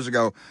several years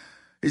ago.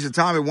 He said,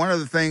 Tommy, one of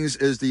the things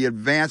is the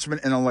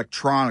advancement in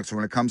electronics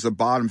when it comes to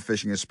bottom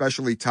fishing,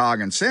 especially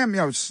togging. Sam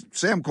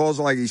calls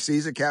it like he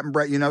sees it. Captain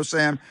Brett,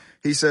 Sam,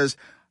 he says,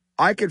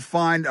 I could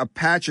find a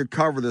patch of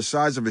cover the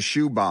size of a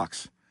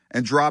shoebox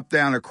and drop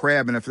down a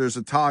crab, and if there's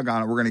a tog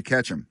on it, we're going to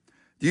catch him.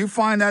 Do you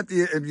find that,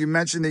 you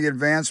mentioned the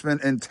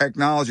advancement in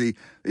technology,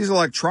 these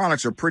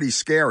electronics are pretty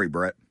scary,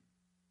 Brett?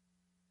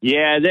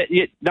 Yeah,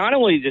 not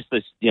only just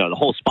this, the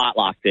whole spot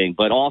lock thing,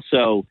 but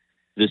also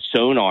the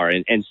sonar.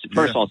 And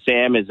first of all,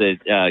 Sam is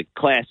a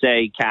Class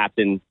A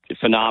captain,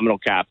 phenomenal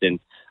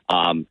captain,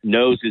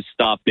 knows his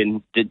stuff,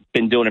 been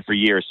doing it for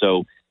years.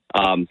 So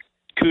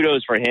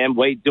kudos for him,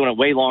 doing it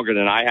way longer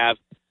than I have.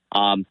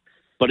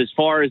 But as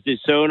far as the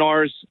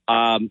sonars,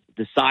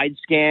 the side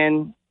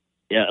scan,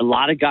 a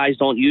lot of guys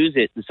don't use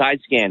it, the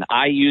side scan.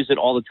 I use it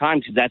all the time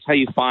because that's how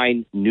you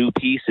find new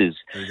pieces.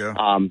 There you go.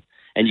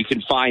 And you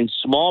can find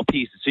small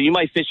pieces. So you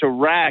might fish a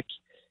wreck,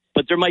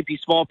 but there might be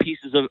small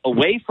pieces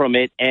away from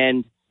it.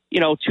 And,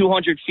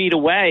 200 feet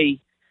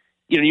away,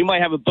 you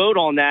might have a boat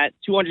on that.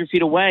 200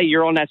 feet away,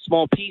 you're on that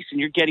small piece and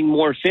you're getting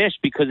more fish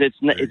because it's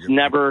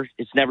never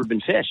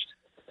been fished.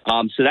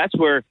 So that's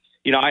where,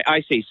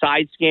 I say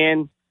side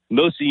scan.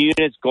 Most of the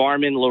units,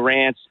 Garmin,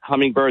 Lowrance,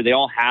 Humminbird, they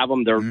all have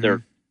them.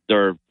 The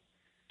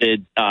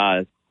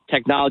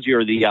technology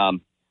or the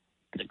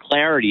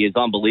clarity is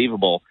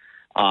unbelievable.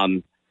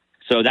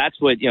 So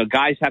that's what,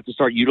 guys have to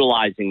start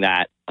utilizing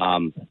that,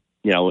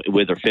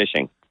 with their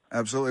fishing.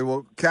 Absolutely.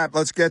 Well, Cap,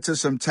 let's get to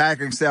some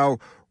tactics now.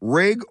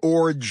 Rig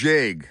or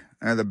jig?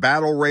 The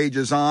battle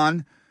rages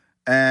on.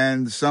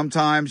 And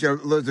sometimes,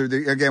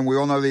 again, we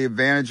all know the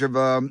advantage of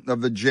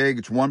the jig.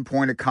 It's 1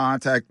 point of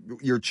contact.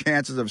 Your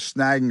chances of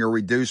snagging are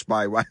reduced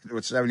by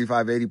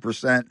 75,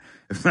 80%,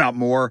 if not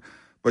more.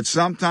 But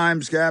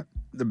sometimes, Cap,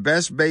 the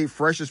best bait,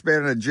 freshest bait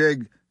on a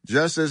jig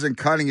just isn't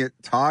cutting it.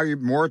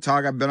 More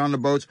tog. I've been on the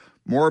boats,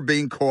 more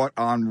being caught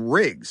on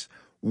rigs.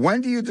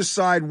 When do you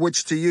decide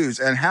which to use,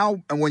 and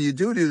how? And when you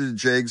do the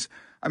jigs,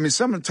 I mean,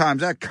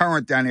 sometimes that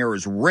current down here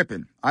is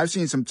ripping. I've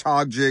seen some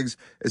tog jigs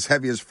as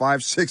heavy as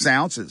 5-6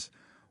 ounces.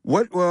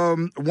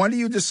 When do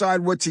you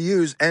decide what to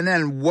use, and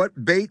then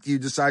what bait do you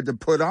decide to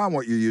put on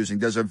what you're using?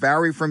 Does it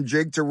vary from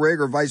jig to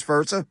rig or vice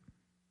versa?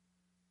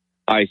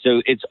 All right,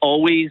 so it's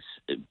always,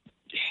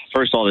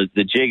 first of all,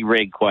 the jig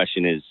rig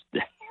question is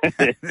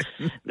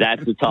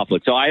that's the tough one.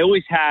 So I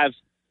always have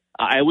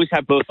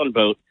both on the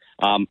boat.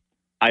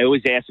 I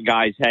always ask the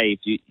guys, hey,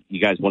 if you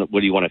guys what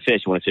do you want to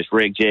fish? You want to fish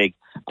rig, jig?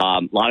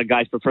 A lot of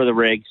guys prefer the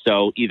rig,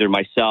 so either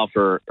myself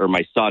or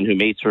my son who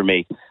mates for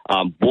me,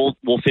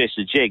 we'll fish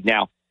the jig.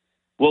 Now,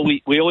 well,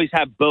 we always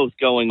have both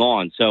going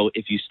on. So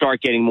if you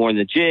start getting more in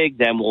the jig,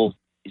 then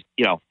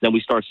then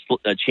we start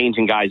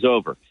changing guys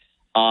over.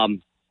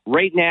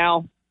 Right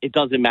now, it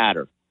doesn't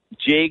matter.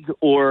 Jig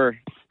or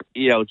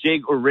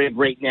rig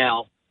right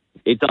now,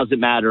 it doesn't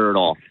matter at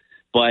all.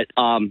 But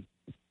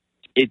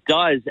it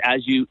does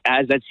as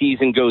that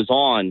season goes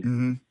on.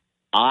 Mm-hmm.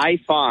 I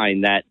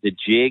find that the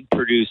jig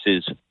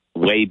produces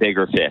way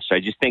bigger fish. I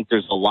just think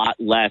there's a lot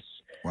less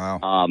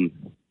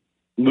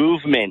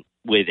movement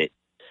with it.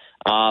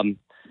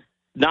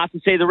 Not to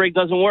say the rig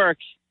doesn't work.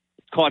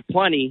 It's caught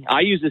plenty. I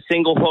use a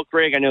single hook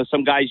rig. I know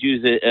some guys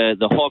use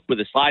the hook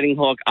with a sliding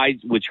hook.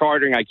 With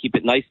chartering, I keep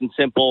it nice and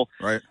simple.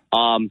 Right.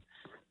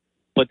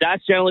 But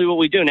that's generally what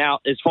we do. Now,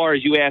 as far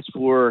as you ask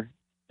for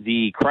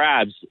the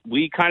crabs,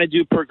 we kind of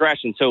do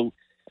progression. So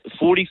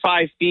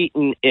 45 feet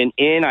and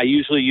in, I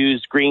usually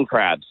use green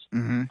crabs.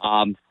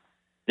 Mm-hmm.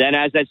 Then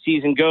as that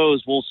season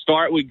goes, we'll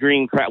start with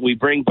green crab. We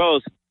bring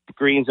both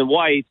greens and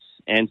whites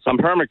and some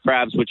hermit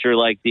crabs, which are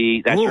like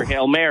your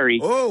Hail Mary.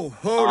 Oh,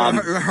 hold on.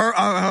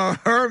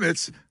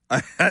 Hermits.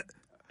 I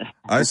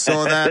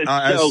saw that.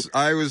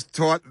 I was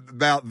taught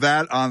about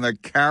that on the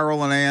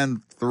Carol and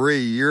Ann 3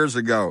 years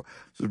ago.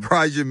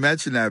 Surprised you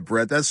mentioned that,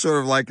 Brett. That's sort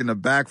of like in the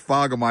back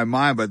fog of my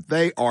mind, but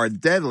they are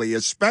deadly,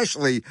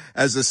 especially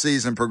as the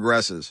season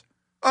progresses.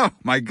 Oh,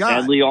 my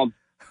God.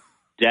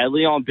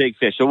 Deadly on big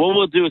fish. So what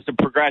we'll do is the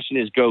progression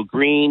is go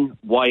green,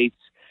 whites,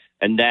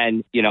 and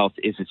then,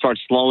 if it starts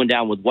slowing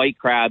down with white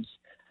crabs,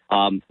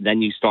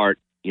 then you start,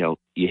 you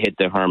hit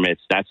the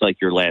hermits. That's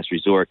like your last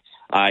resort.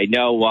 I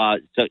know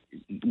so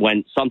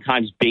when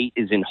sometimes bait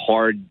is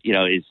hard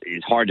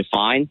to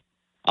find.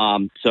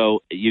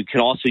 So you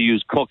can also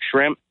use cooked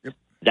shrimp. Yep.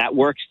 That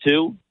works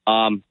too.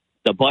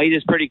 The bite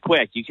is pretty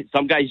quick.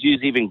 Some guys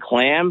use even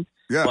clam,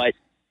 but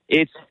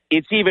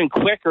it's even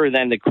quicker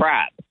than the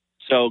crab.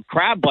 So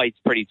crab bite's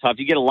pretty tough.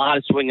 You get a lot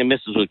of swing and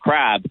misses with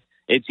crab.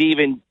 It's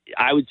even,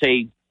 I would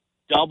say,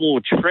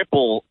 double,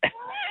 triple.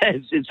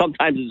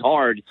 Sometimes it's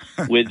hard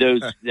with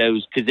those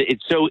because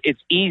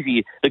it's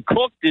easy.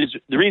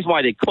 The reason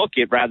why they cook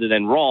it rather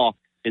than raw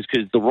is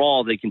because the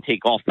raw they can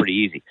take off pretty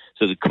easy.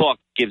 So the cook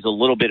gives a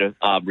little bit of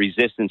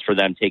resistance for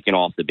them taking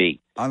off the bait.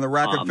 On the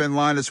Rack and Fin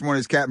line this morning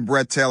is Captain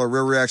Brett Taylor,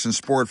 Real Reaction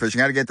Sport Fishing.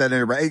 Got to get that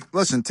in there. Hey,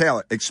 listen,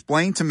 Taylor,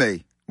 explain to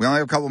me. We only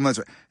have a couple of minutes.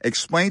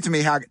 Explain to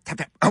me how.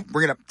 Oh,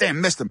 bring it up. Damn,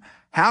 missed him.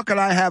 How could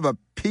I have a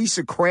piece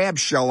of crab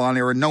shell on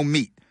there and no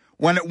meat?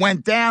 When it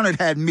went down, it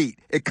had meat.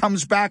 It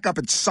comes back up,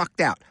 it's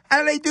sucked out. How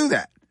do they do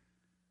that?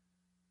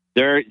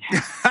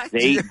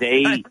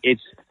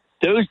 It's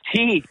those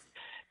teeth.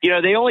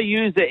 They only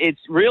use it. It's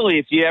really,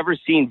 if you ever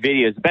seen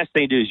videos, the best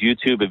thing to do is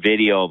YouTube a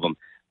video of them.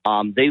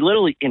 They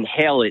literally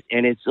inhale it,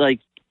 and it's like,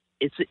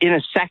 it's in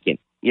a second.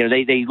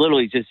 They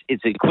literally just,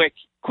 it's a quick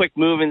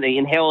movement. They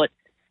inhale it,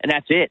 and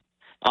that's it.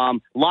 A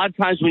lot of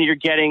times when you're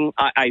getting,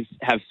 I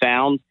have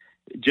found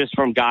just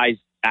from guys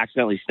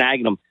accidentally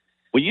snagging them,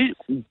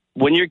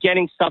 when you're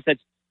getting stuff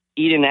that's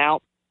eaten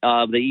out,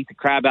 they eat the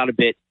crab out a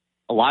bit.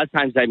 A lot of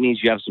times that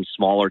means you have some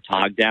smaller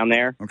tog down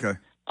there. Okay.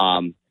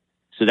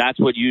 So that's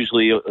what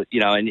usually,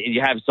 and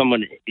you have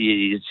someone,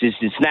 it's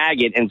just you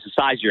snag it and it's the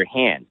size of your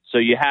hand. So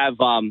you have,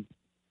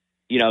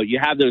 you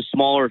have those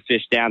smaller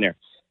fish down there.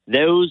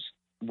 Those,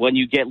 when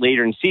you get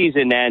later in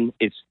season, then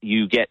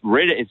you get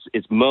rid of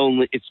it's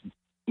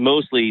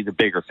mostly the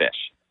bigger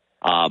fish.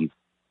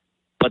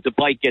 But the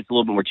bite gets a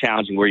little bit more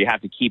challenging where you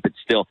have to keep it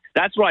still.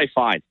 That's what I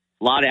find.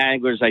 A lot of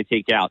anglers I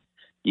take out,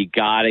 you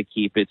got to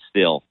keep it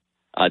still.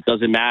 It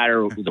doesn't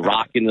matter the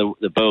rock in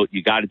the boat.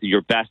 You got to do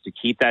your best to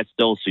keep that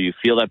still so you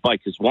feel that bite.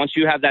 Because once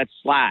you have that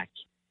slack,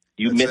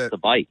 you miss the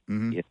bite.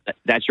 Mm-hmm.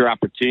 That's your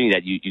opportunity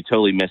that you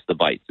totally miss the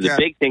bite. So the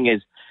big thing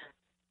is,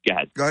 go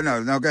ahead. Go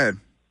ahead. No, go ahead.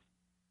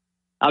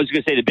 I was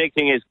going to say the big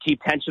thing is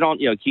keep tension on,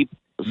 keep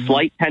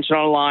slight tension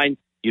on the line.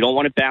 You don't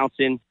want it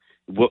bouncing,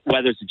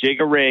 whether it's a jig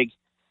or rig.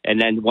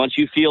 And then once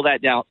you feel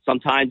that, now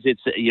sometimes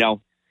it's,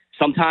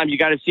 sometimes you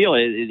got to feel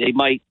it. They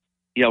might,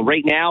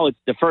 right now it's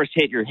the first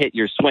hit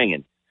you're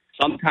swinging.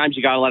 Sometimes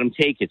you got to let them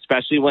take it,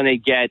 especially when they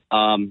get,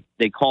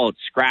 they call it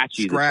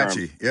scratchy.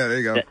 Scratchy. Yeah, there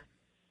you go.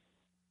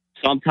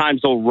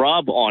 Sometimes they'll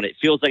rub on it. It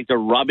feels like they're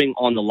rubbing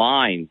on the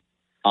line.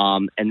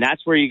 And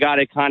that's where you got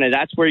to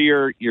that's where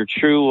your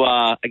true,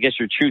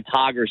 your true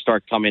toggers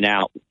start coming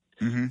out.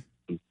 Mm-hmm.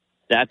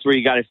 That's where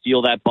you got to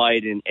feel that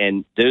bite.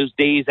 And those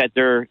days that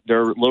they're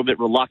a little bit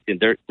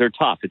reluctant, they're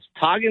tough.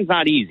 Togging's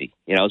not easy.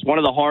 It's one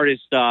of the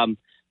hardest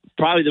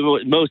probably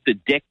the most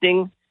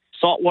addicting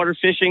saltwater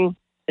fishing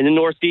in the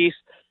Northeast.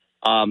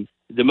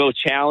 The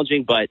most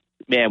challenging, but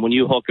man, when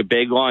you hook a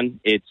big one,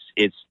 it's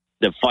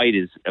the fight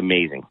is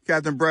amazing.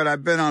 Captain Brett,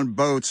 I've been on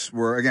boats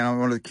where, again, I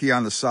wanted to key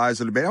on the size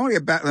of the bait. I want to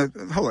get back.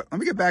 Hold on. Let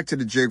me get back to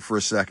the jig for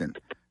a second.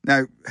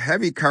 Now,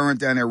 heavy current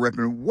down there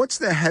ripping. What's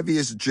the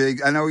heaviest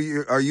jig? I know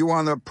are you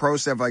on the pro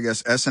staff, I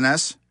guess,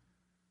 S&S?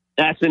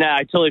 S&S,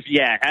 I totally,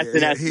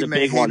 S&S is a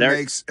big one. He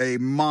makes a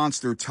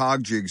monster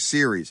tog jig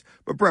series.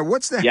 But Brett,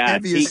 what's the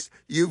heaviest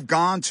you've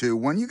gone to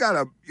when you got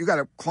a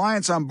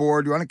clients on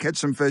board, you want to catch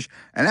some fish,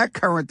 and that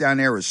current down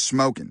there is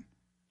smoking?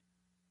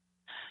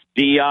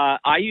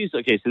 I use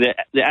so the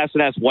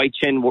S&S White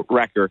Chin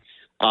Wrecker.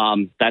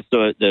 That's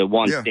the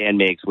one Stan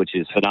makes, which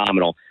is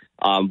phenomenal.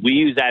 We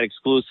use that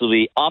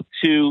exclusively up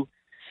to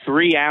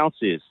 3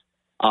 ounces.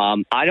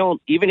 I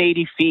don't even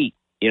 80 feet.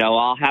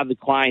 I'll have the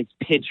clients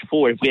pitch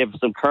forward. If we have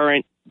some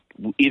current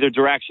either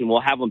direction,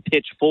 we'll have them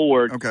pitch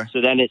forward. Okay. So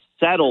then it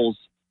settles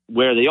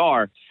where they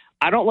are.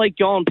 I don't like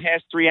going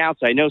past 3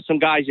 ounces. I know some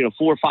guys,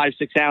 4, 5,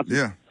 6 ounces.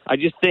 Yeah. I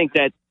just think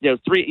that 3.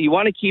 You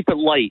want to keep it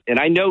light, and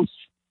I know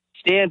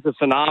Stan's a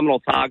phenomenal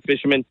tog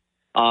fisherman.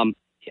 I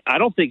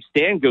don't think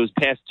Stan goes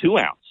past 2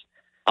 ounce.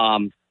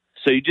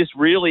 So you just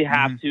really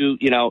have to,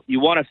 you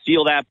want to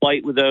feel that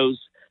bite with those.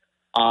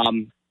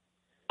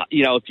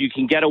 If you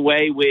can get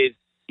away with,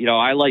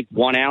 I like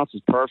 1 ounce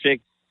is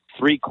perfect,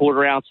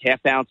 3/4 ounce, ½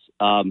 ounce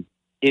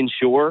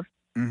inshore.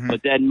 Mm-hmm.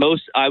 But then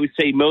I would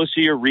say most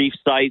of your reef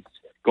sites,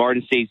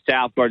 Garden State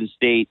South, Garden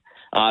State,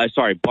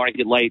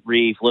 Barnegat Light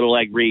Reef, Little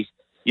Egg Reef,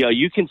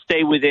 you can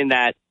stay within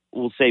that,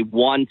 we'll say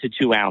 1 to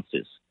 2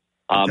 ounces.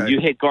 You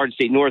hit Garden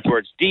State North where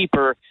it's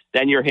deeper,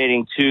 then you're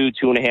hitting 2,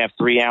 2.5,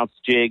 3 ounce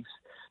jigs.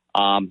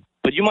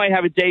 But you might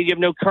have a day you have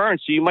no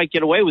current, so you might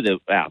get away with an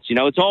ounce.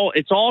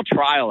 It's all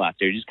trial out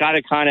there. You just got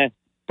to kind of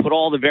put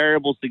all the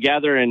variables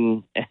together,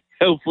 and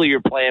hopefully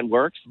your plan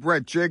works.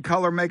 Brett, jig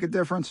color make a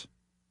difference?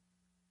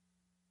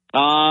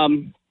 I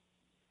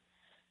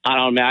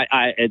don't know.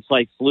 It's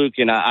like Fluke,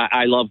 and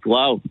I love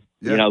glow.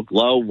 Yeah.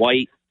 Glow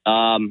white.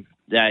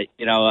 That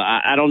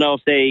I don't know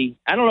if they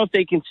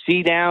can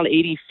see down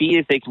 80 feet,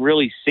 if they can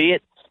really see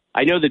it.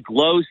 I know the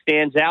glow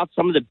stands out.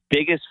 Some of the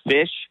biggest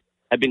fish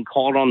have been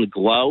caught on the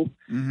glow.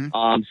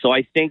 Mm-hmm. So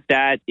I think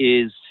that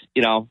is,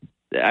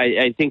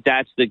 I think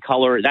that's the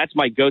color. That's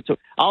my go-to.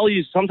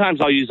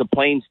 Sometimes I'll use a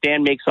plain.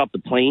 Stan makes up the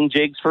plain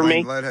jigs for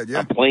me. Lead head, yeah.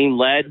 A plain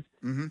lead.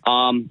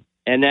 Mm-hmm.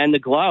 And then the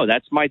glow.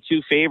 That's my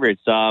 2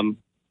 favorites. So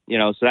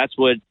that's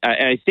what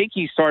I think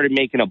he started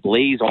making a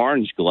blaze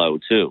orange glow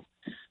too.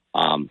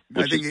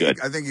 Which is good.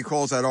 I think he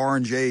calls that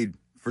orangeade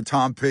for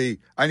Tom P.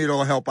 I need all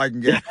the help I can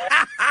get.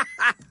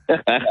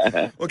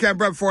 Well, Captain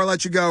Brett, before I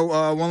let you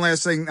go, one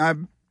last thing.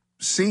 I've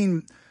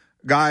seen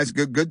guys,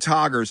 good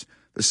toggers,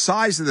 the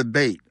size of the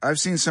bait. I've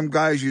seen some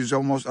guys use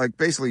almost like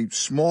basically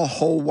small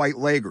whole white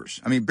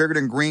leggers. I mean, bigger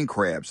than green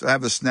crabs. I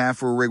have the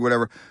snafu rig,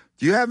 whatever.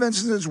 Do you have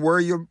instances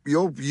where you'll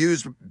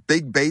use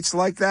big baits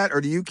like that,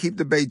 or do you keep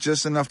the bait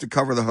just enough to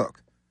cover the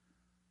hook?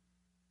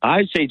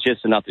 I'd say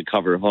just enough to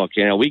cover a hook.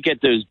 We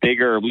get those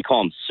bigger, we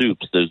call them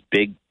soups, those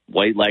big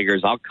white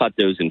leggers. I'll cut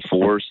those in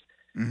 4s,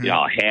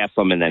 half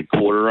them and then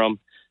quarter them.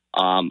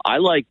 I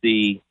like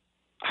the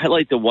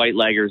white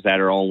leggers that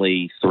are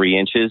only 3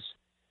 inches,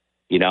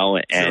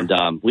 and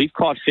sure. We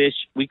caught fish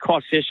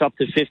up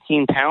to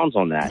 15 pounds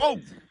on that.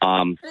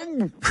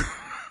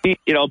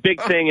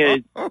 Big thing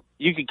is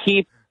you can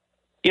keep,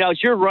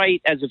 you're right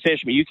as a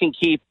fisherman, you can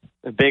keep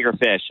a bigger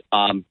fish.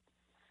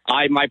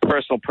 My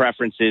personal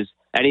preference is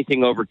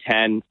anything over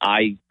 10,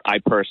 I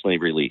personally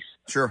release.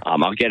 Sure.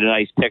 I'll get a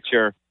nice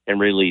picture and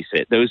release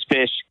it. Those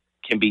fish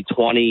can be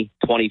 20,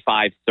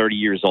 25, 30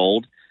 years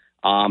old.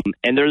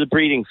 And they're the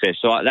breeding fish.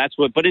 So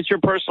but it's your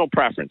personal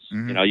preference.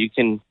 Mm-hmm. You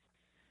can,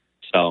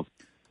 so.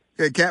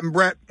 Okay, Captain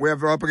Brett, we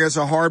have up against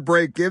a hard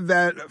break. Give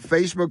that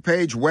Facebook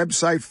page,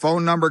 website,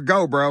 phone number.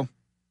 Go, bro.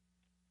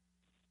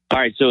 All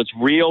right, so it's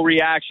Real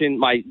Reaction.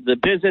 The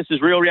business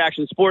is Real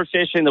Reaction Sport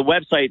Fishing. The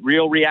website,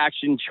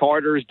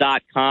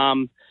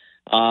 realreactioncharters.com.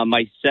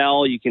 My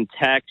cell, you can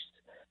text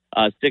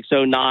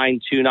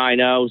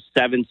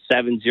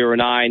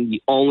 609-290-7709.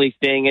 The only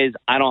thing is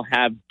I don't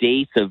have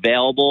dates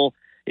available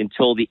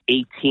until the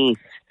 18th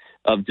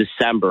of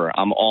December.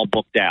 I'm all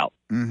booked out.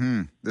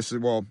 Mm-hmm. This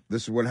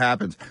is what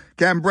happens.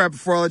 Captain Brett,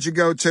 before I let you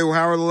go, too,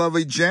 how are the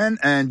lovely Jen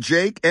and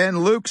Jake and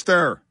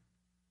Lukester?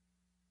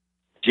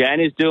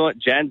 Jen's,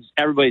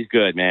 everybody's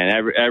good, man.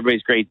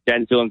 Everybody's great.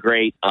 Jen's doing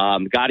great.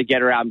 Got to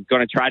get her out. I'm going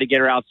to try to get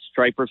her out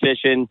striper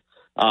fishing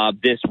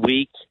this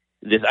week.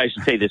 This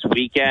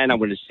weekend. I'm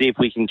going to see if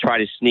we can try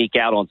to sneak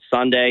out on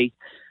Sunday.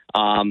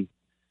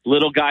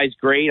 Little guy's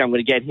great. I'm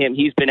going to get him.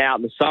 He's been out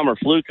in the summer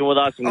fluking with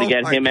us. I'm going to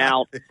get him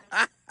out.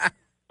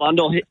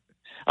 Bundle.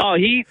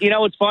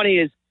 What's funny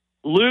is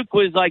Luke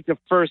was like the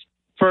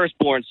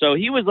firstborn. So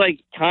he was like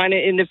kind of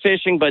into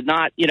fishing, but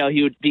not,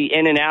 he would be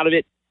in and out of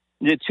it.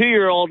 The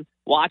 2-year-old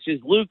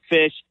watches Luke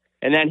fish.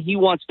 And then he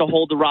wants to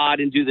hold the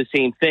rod and do the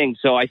same thing.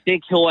 So I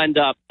think he'll end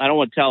up, I don't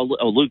want to tell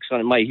Luke,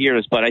 son might hear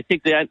this, but I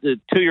think that the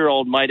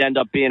 2-year-old might end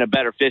up being a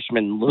better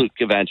fisherman than Luke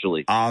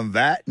eventually. On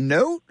that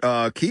note,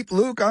 keep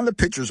Luke on the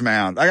pitcher's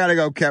mound. I got to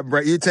go, Captain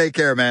Brett. You take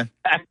care, man.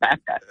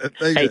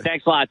 Hey,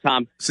 thanks a lot,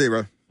 Tom. See you,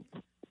 bro.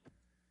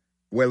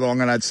 Way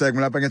long on that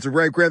segment. Up against the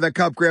break. Grab that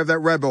cup, grab that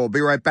Red Bull. Be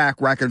right back.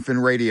 Rack and Fin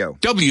Radio.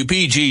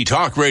 WPG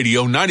Talk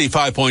Radio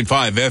 95.5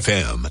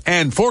 FM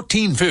and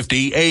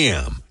 1450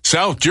 AM.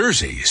 South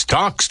Jersey's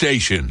talk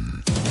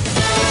station.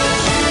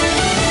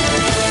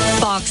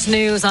 Fox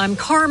News, I'm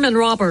Carmen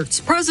Roberts.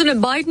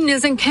 President Biden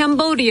is in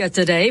Cambodia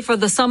today for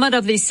the summit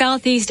of the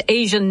Southeast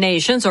Asian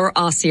nations, or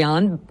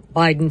ASEAN.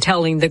 Biden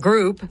telling the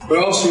group, We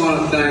also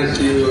want to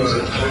thank you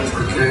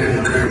for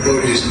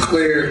Cambodia's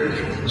clear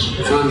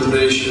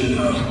condemnation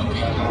of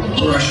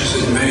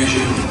Russia's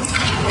invasion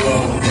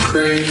of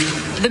Ukraine.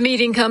 The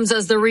meeting comes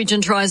as the region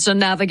tries to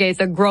navigate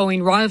the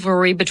growing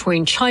rivalry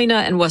between China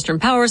and Western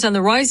powers and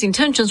the rising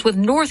tensions with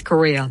North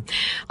Korea.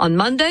 On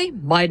Monday,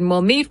 Biden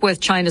will meet with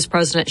China's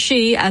President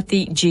Xi at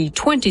the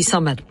G20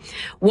 summit.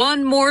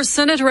 One more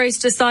Senate race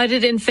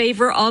decided in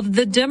favor of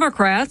the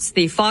Democrats.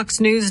 The Fox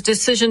News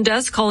decision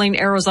desk calling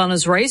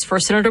Arizona's race for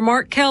Senator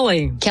Mark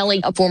Kelly.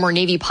 Kelly, a former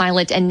Navy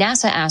pilot and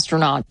NASA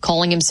astronaut,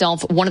 calling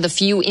himself one of the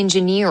few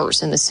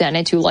engineers in the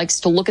Senate who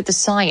likes to look at the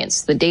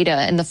science, the data,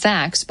 and the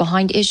facts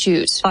behind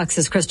issues.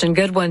 Fox's Kristen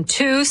Goodwin,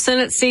 2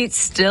 Senate seats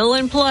still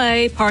in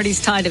play. Parties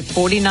tied at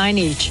 49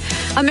 each.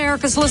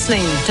 America's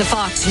listening to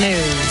Fox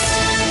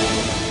News.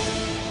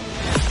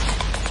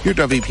 Your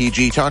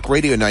WPG Talk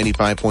Radio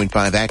 95.5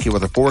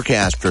 AccuWeather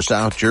forecast for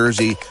South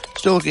Jersey.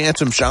 Still looking at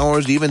some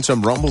showers, even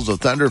some rumbles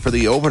of thunder for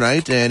the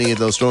overnight. Any of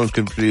those storms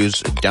can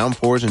produce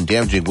downpours and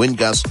damaging wind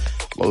gusts.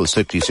 Low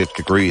 66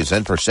 degrees.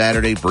 And for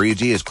Saturday,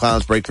 breezy as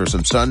clouds break for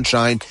some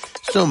sunshine.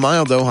 Still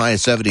mild though, high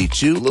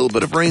 72. A little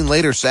bit of rain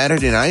later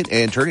Saturday night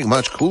and turning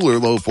much cooler,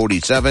 low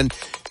 47.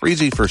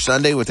 Breezy for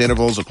Sunday with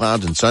intervals of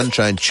clouds and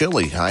sunshine.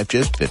 Chilly, high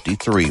just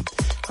 53.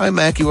 I'm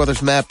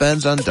AccuWeather's Matt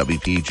Benz on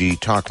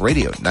WPG Talk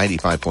Radio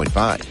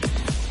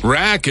 95.5.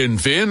 Rack and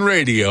Fin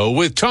Radio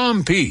with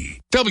Tom P.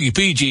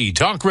 WPG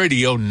Talk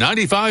Radio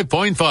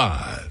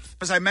 95.5.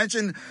 As I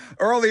mentioned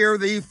earlier,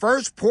 the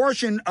first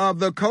portion of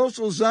the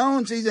coastal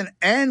zone season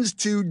ends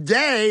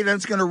today. Then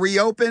it's going to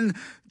reopen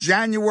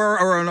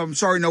November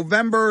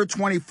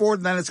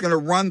 24th. Then it's going to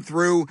run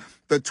through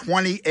the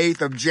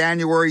 28th of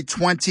January,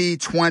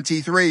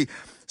 2023.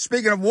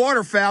 Speaking of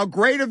waterfowl,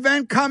 great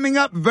event coming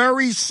up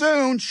very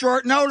soon.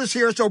 Short notice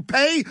here, so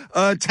pay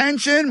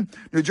attention.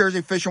 New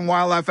Jersey Fish and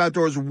Wildlife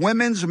Outdoors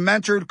Women's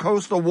Mentored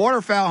Coastal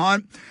Waterfowl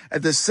Hunt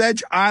at the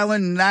Sedge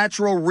Island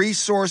Natural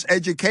Resource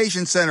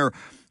Education Center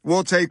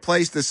will take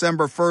place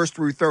December 1st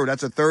through 3rd.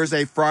 That's a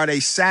Thursday, Friday,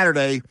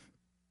 Saturday.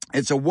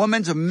 It's a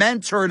woman's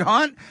mentored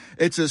hunt.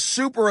 It's a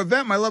super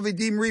event. My lovely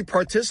Dee Marie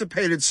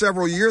participated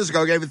several years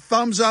ago, gave a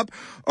thumbs up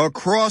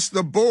across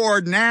the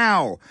board.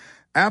 Now,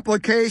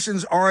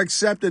 applications are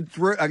accepted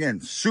through,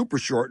 again, super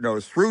short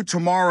notice, through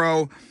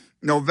tomorrow,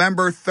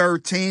 November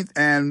 13th,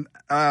 and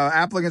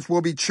applicants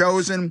will be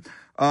chosen.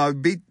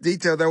 They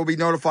will be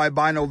notified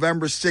by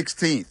November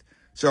 16th.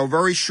 So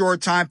very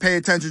short time. Pay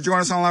attention. Join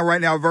us online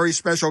right now. A very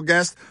special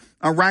guest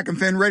on Rack and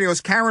Fin Radio is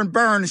Karen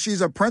Byrne.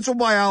 She's a principal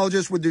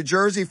biologist with New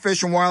Jersey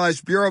Fish and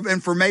Wildlife's Bureau of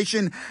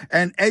Information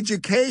and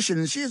Education.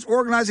 And she is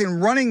organizing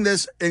and running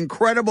this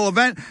incredible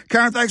event.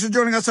 Karen, thanks for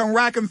joining us on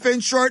Rack and Fin.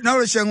 Short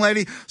notice, young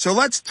lady. So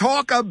let's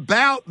talk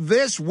about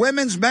this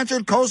women's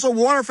mentored coastal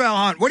waterfowl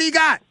hunt. What do you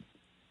got?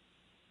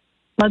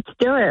 Let's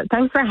do it.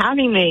 Thanks for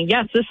having me.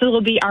 Yes, this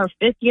will be our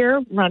 5th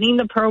year running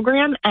the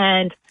program,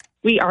 and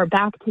we are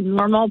back to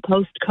normal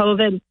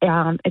post-COVID.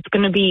 It's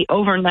going to be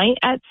overnight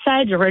at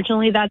Sedge.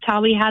 Originally, that's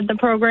how we had the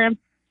program.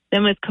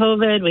 Then with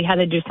COVID, we had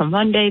to do some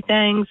one-day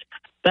things.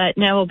 But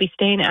now we'll be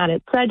staying out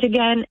at Sedge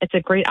again. It's a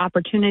great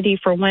opportunity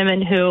for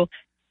women who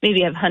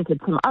maybe have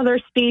hunted some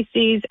other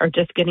species or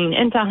just getting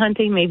into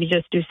hunting, maybe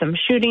just do some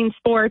shooting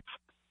sports,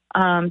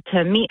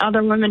 to meet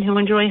other women who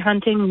enjoy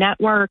hunting,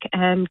 network,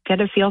 and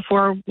get a feel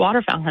for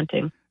waterfowl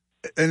hunting.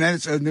 And then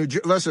it's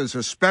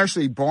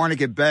especially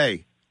Barnegat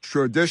Bay.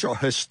 Traditional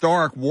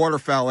historic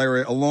waterfowl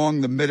area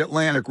along the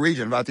mid-Atlantic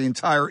region, about the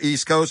entire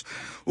East Coast.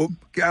 Well,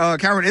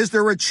 Karen, is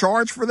there a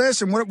charge for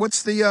this? And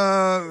what's the,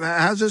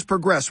 how's this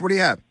progress? What do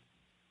you have?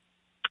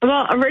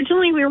 Well,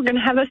 originally we were going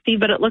to have a fee,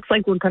 but it looks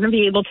like we're going to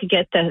be able to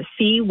get the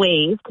fee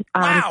waived.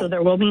 Wow. So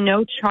there will be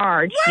no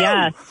charge. Woo!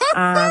 Yes.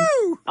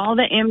 All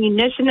the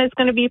ammunition is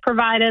going to be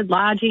provided,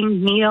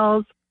 lodging,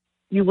 meals.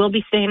 You will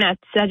be staying at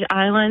Sedge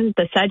Island,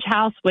 the Sedge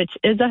House, which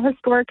is a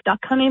historic duck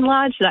hunting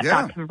lodge that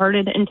got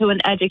converted into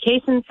an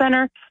education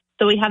center.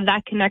 So we have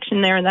that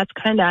connection there, and that's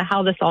kind of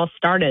how this all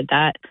started,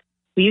 that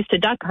we used to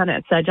duck hunt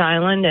at Sedge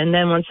Island, and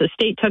then once the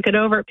state took it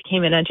over, it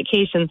became an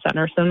education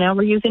center. So now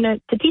we're using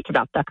it to teach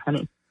about duck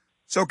hunting.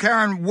 So,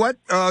 Karen, what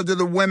do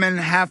the women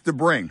have to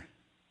bring?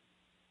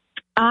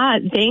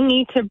 They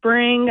need to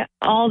bring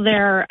all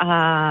their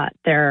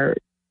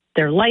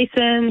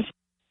license,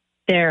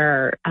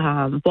 their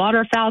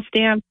waterfowl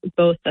stamp,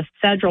 both the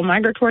federal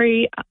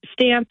migratory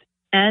stamp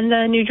and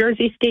the New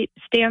Jersey state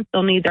stamp.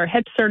 They'll need their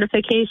HIP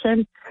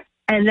certification,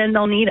 and then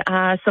they'll need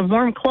some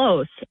warm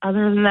clothes.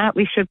 Other than that,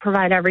 we should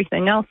provide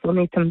everything else. We'll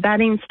need some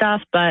bedding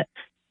stuff, but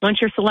once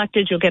you're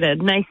selected, you'll get a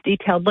nice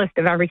detailed list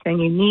of everything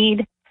you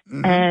need,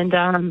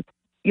 and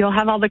you'll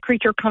have all the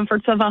creature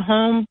comforts of a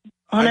home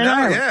on an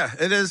arm. Yeah,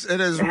 it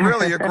is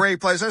really a great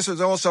place. This is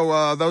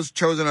also those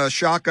chosen a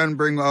shotgun,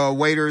 bring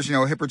waders,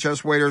 hip or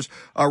chest waders,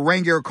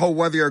 rain gear, cold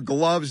weather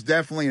gloves,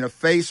 definitely, and a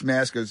face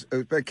mask.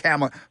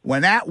 Camera.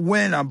 When that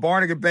wind on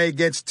Barnegat Bay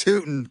gets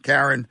tooting,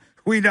 Karen,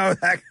 we know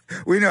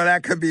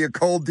that could be a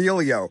cold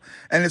dealio.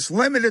 And it's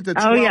limited to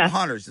 12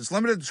 hunters. It's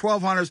limited to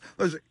 12 hunters.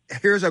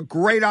 Here's a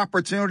great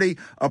opportunity.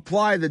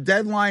 Apply. The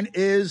deadline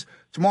is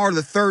tomorrow the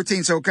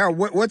 13th. So, Karen,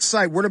 what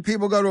site? Where do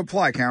people go to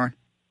apply, Karen?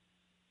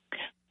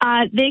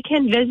 They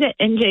can visit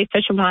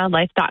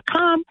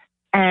njfishandwildlife.com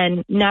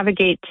and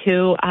navigate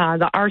to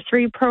the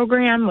R3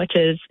 program, which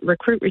is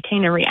Recruit,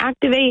 Retain, and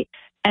Reactivate.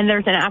 And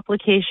there's an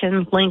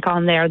application link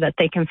on there that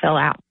they can fill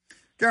out.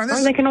 Karen,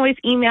 or they can always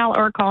email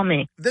or call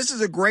me. This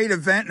is a great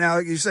event. Now,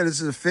 like you said, this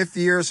is a 5th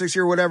year, 6th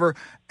year, whatever.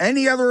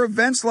 Any other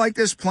events like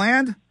this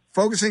planned,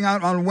 focusing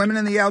on women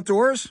in the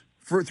outdoors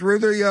through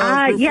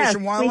the Fish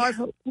and Wildlife?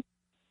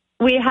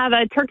 We have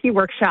a turkey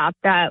workshop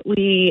that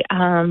we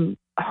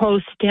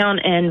host down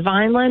in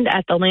Vineland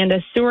at the Land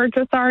Stewards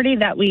Authority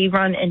that we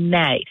run in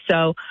May.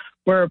 So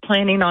we're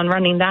planning on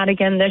running that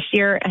again this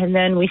year. And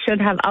then we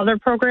should have other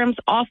programs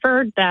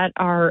offered that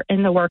are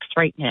in the works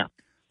right now.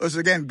 Listen,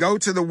 again, go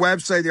to the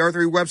website, the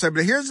R3 website.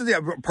 But here's the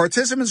deal.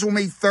 Participants will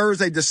meet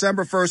Thursday,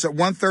 December 1st at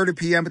 1:30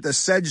 p.m. at the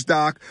Sedge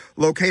Dock,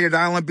 located at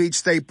Island Beach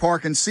State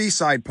Park and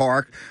Seaside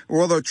Park,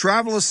 where they'll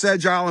travel to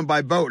Sedge Island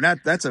by boat. And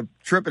that's a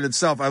trip in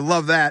itself. I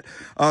love that.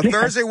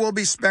 Thursday will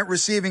be spent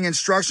receiving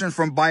instruction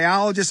from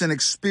biologists and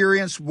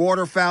experienced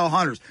waterfowl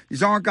hunters.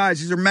 These aren't guys.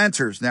 These are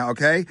mentors now,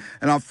 okay?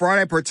 And on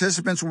Friday,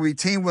 participants will be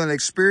teamed with an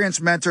experienced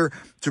mentor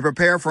to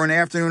prepare for an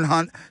afternoon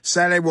hunt.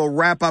 Saturday, we'll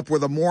wrap up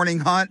with a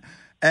morning hunt.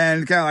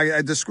 And Karen,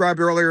 I described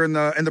earlier in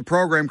the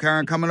program,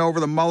 Karen, coming over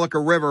the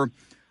Mullica River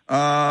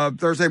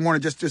Thursday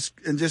morning,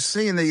 just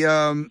seeing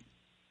the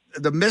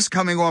mist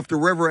coming off the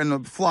river and the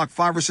flock,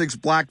 5 or 6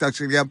 black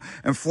ducks up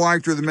and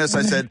flying through the mist.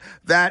 I said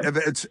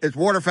it's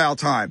waterfowl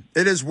time.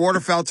 It is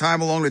waterfowl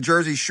time along the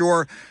Jersey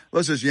Shore.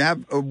 Listen, you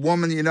have a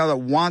woman that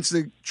wants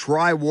to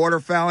try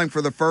waterfowling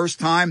for the first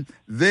time.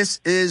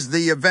 This is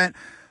the event.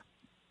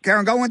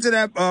 Karen, go into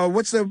that.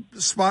 What's the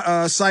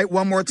site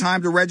one more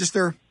time to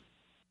register?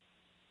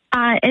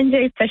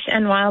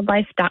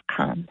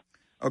 njfishandwildlife.com.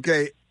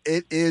 Okay,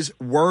 it is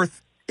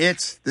worth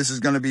it. This is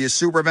going to be a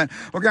super event.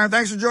 Well, Karen,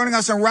 thanks for joining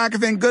us on Rack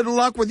and Fin. Good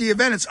luck with the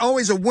event. It's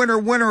always a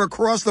winner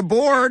across the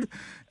board.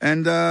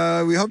 And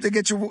we hope to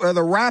get you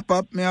the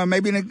wrap-up,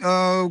 maybe in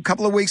a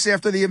couple of weeks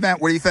after the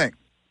event. What do you think?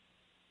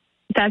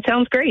 That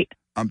sounds great.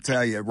 I'm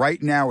telling you,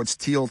 right now it's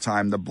teal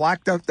time. The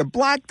black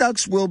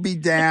ducks will be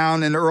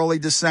down in early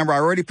December. I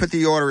already put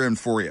the order in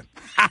for you.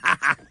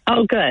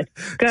 Oh, good.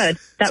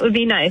 That would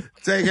be nice.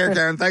 Take care,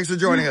 Karen. Thanks for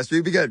joining us.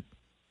 You be good.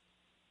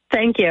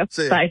 Thank you.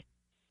 See you. Bye.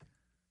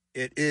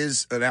 It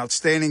is an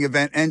outstanding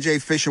event.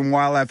 NJ Fish and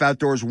Wildlife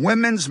Outdoors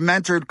Women's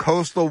Mentored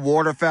Coastal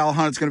Waterfowl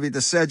Hunt. It's going to be at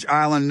the Sedge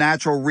Island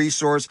Natural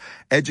Resource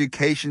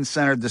Education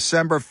Center,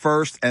 December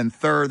 1st and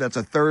 3rd. That's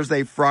a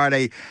Thursday,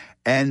 Friday,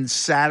 and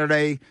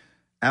Saturday.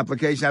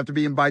 Applications have to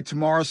be in by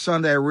tomorrow,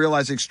 Sunday. I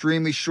realize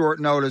extremely short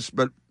notice,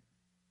 but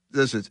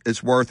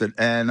it's worth it.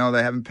 And no,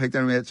 they haven't picked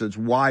anyone yet, so it's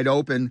wide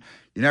open.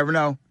 You never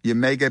know. You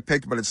may get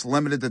picked, but it's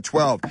limited to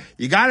 12.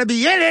 You got to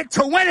be in it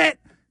to win it.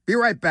 Be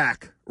right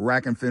back.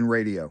 Rack and Fin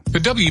Radio. The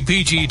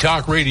WPG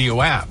Talk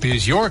Radio app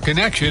is your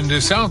connection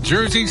to South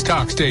Jersey's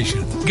talk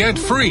station. Get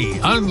free,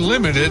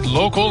 unlimited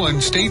local and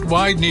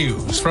statewide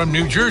news from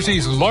New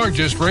Jersey's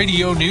largest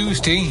radio news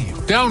team.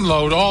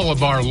 Download all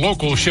of our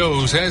local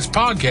shows as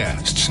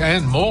podcasts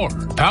and more.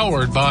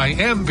 Powered by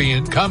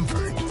Ambient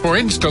Comfort. For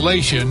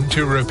installation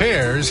to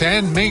repairs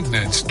and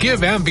maintenance,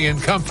 give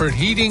Ambient Comfort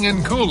Heating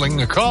and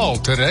Cooling a call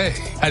today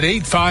at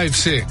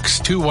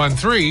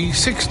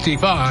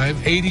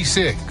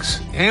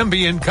 856-213-6586.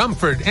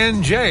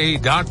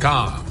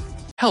 AmbientComfortNJ.com.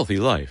 Healthy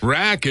life.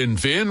 Rack and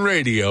Fin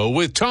Radio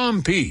with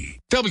Tom P.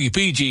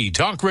 WPG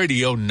Talk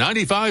Radio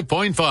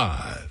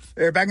 95.5.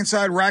 Hey, back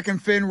inside Rack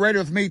and Fin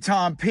Radio with me,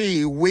 Tom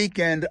P.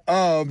 Weekend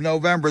of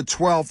November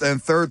 12th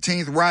and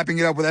 13th. Wrapping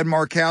it up with Ed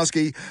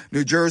Markowski,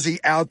 New Jersey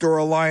Outdoor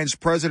Alliance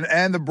president.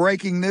 And the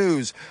breaking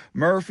news,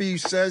 Murphy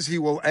says he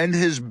will end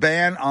his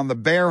ban on the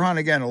bear hunt.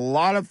 Again, a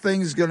lot of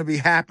things going to be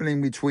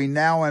happening between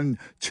now and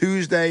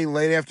Tuesday,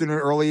 late afternoon,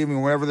 early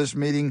evening, whenever this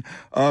meeting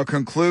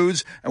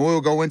concludes. And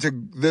we'll go into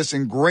this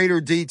in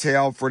greater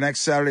detail for next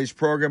Saturday's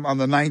program on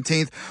the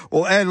 19th.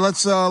 Well, Ed,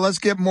 let's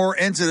get more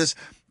into this.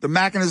 The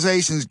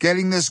mechanization's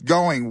getting this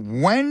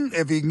going. When,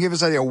 if you can give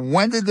us an idea,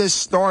 when did this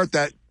start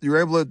that you're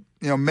able to,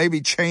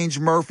 maybe change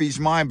Murphy's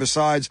mind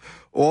besides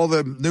all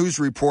the news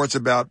reports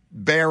about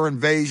bear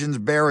invasions,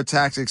 bear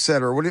attacks, et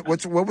cetera?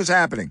 What was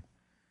happening?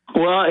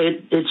 Well,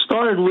 it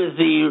started with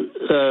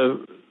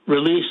the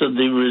release of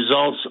the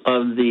results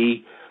of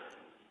the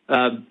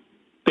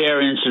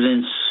bear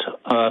incidents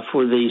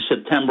for the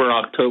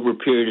September-October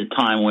period of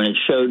time when it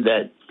showed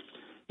that,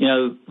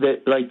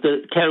 that like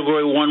the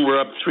Category 1 were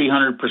up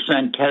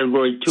 300%,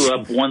 Category 2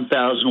 up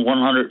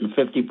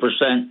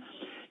 1,150%,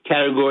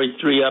 Category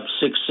 3 up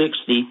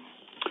 660%.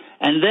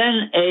 And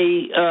then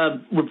a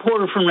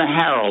reporter from the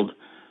Herald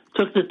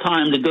took the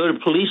time to go to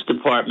police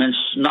departments,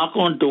 knock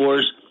on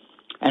doors,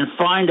 and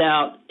find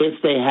out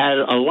if they had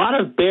a lot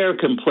of bear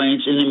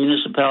complaints in the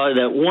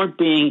municipality that weren't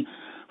being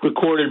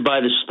recorded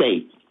by the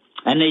state.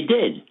 And they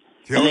did.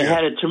 And they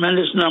had a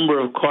tremendous number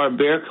of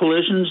car-bear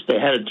collisions. They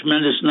had a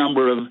tremendous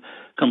number of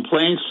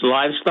complaints,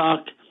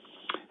 livestock.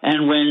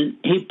 And when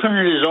he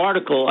printed his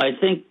article, I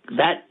think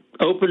that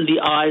opened the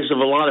eyes of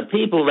a lot of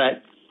people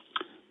that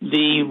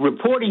the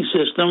reporting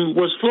system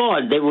was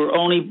flawed. They were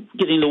only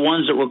getting the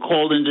ones that were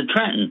called into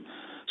Trenton.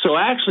 So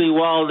actually,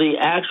 while the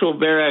actual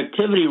bear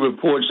activity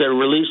reports that are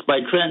released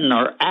by Trenton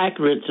are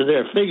accurate to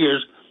their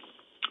figures,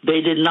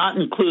 they did not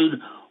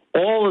include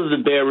all of the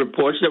bear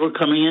reports that were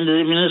coming into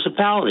the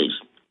municipalities.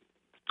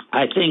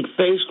 I think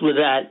faced with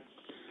that,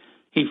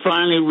 he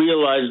finally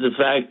realized the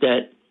fact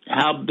that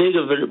how big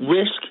of a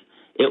risk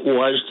it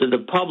was to the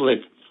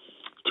public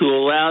to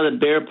allow the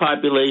bear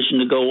population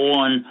to go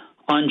on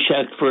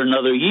unchecked for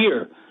another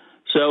year.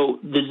 So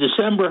the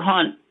December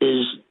hunt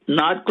is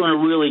not going to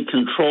really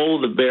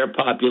control the bear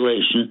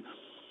population,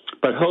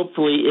 but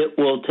hopefully it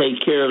will take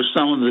care of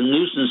some of the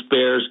nuisance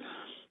bears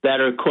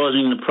that are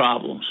causing the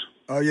problems.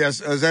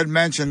 Yes, as Ed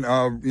mentioned,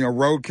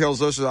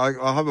 roadkills. Listen,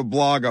 I'll have a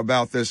blog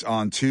about this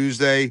on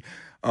Tuesday.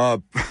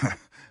 Ed,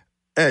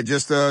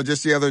 just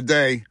the other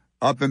day,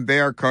 up in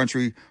bear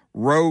country,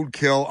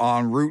 roadkill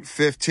on Route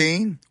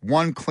 15.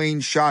 One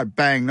clean shot,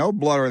 bang, no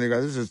blood or anything.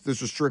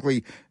 This is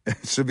strictly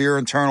severe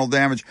internal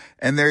damage.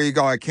 And there you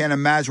go. I can't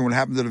imagine what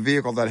happened to the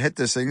vehicle that hit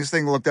this thing. This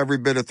thing looked every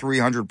bit of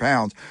 300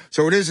 pounds.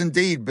 So it is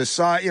indeed,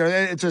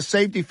 it's a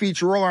safety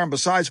feature all around.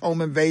 Besides home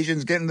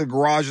invasions, getting the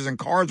garages and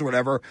cars,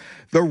 whatever,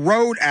 the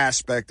road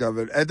aspect of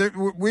it.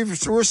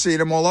 We're seeing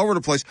them all over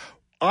the place.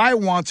 I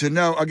want to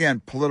know,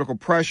 again, political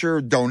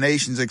pressure,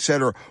 donations,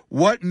 etc.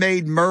 What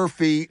made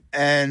Murphy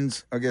and,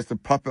 I guess, the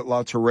puppet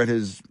La Tourette,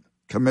 his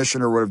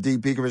commissioner,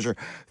 DP commissioner,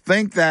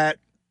 think that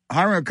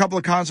hiring a couple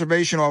of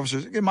conservation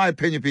officers, in my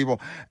opinion, people,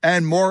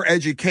 and more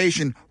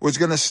education was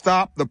going to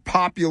stop the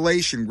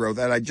population growth?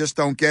 And I just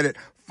don't get it.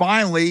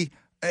 Finally,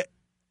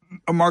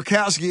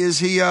 Murkowski, is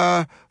he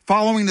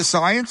following the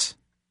science?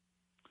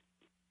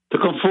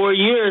 Took him 4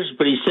 years,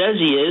 but he says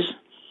he is,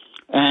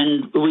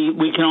 and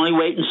we can only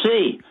wait and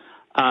see.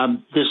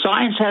 The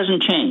science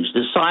hasn't changed.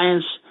 The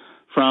science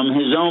from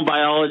his own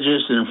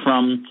biologist and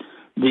from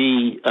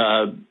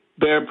the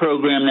bear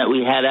program that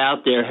we had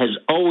out there has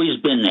always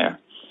been there.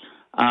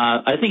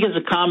 I think it's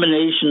a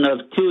combination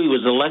of two. He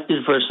was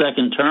elected for a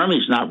second term.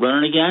 He's not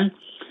running again.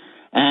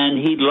 And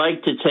he'd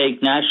like to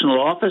take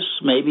national office,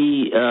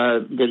 maybe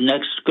the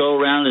next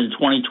go-around in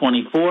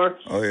 2024.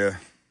 Oh, yeah.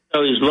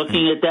 So he's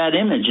looking at that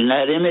image, and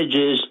that image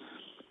is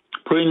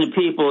putting the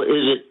people,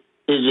 is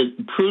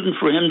it prudent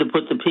for him to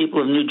put the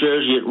people of New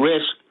Jersey at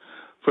risk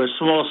for a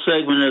small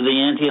segment of the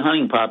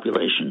anti-hunting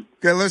population?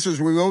 Okay,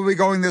 listeners, we will be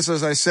going this,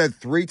 as I said,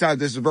 3 times.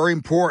 This is very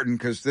important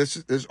because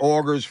this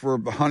augurs for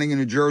hunting in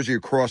New Jersey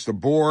across the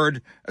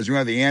board. As you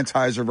know, the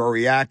antis are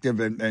very active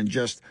and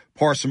just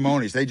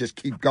parsimonious. They just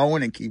keep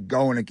going and keep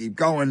going and keep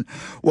going.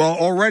 Well,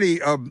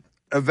 already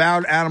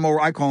avowed animal,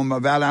 I call him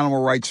avowed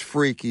animal rights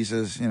freak. He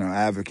says,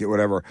 advocate,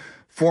 whatever.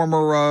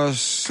 Former up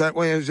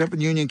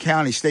in Union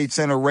County State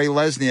Senator Ray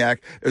Lesniak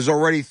is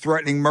already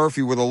threatening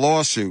Murphy with a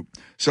lawsuit.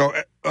 So,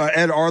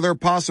 Ed, are there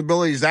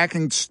possibilities that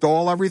can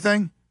stall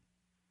everything?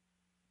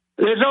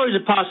 There's always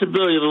a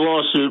possibility of a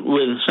lawsuit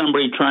with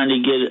somebody trying to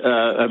get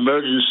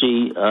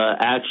emergency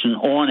action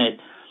on it.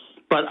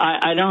 But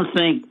I don't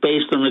think,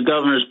 based on the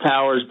governor's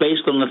powers,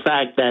 based on the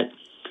fact that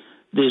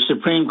the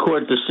Supreme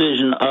Court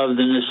decision of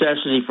the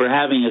necessity for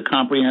having a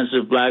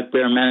comprehensive black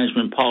bear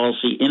management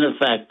policy in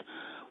effect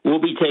will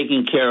be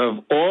taking care of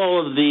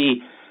all of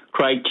the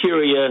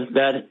criteria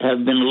that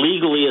have been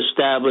legally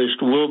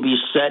established, will be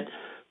set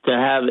to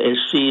have a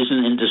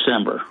season in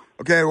December.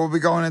 Okay, we'll be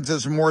going into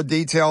some more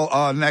detail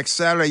next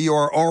Saturday. You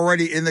are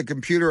already in the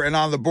computer and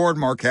on the board,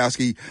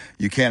 Murkowski.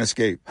 You can't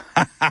escape.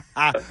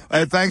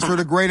 And thanks for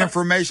the great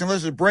information.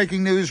 Listen,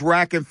 breaking news,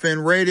 Rack and Fin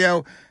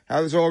Radio.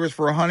 How is August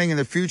for hunting in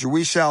the future?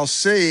 We shall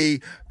see.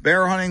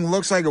 Bear hunting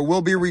looks like it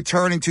will be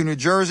returning to New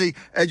Jersey.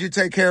 Ed, you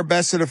take care.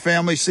 Best to the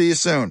family. See you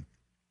soon.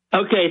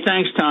 Okay,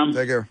 thanks, Tom.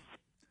 Take care.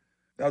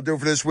 That'll do it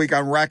for this week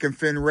on Rack and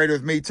Fin Radio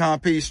with me,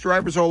 Tom P.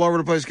 Stripers all over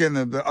the place.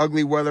 Again, the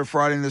ugly weather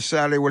Friday and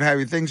Saturday, what have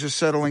you. Things are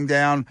settling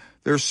down.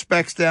 There's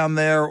specks down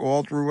there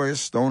all through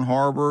Stone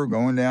Harbor,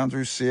 going down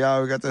through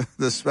Seattle. We got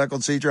the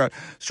speckled sea trout.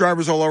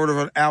 Stripers all over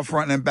the out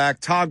front and back.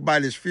 Tog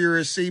bite is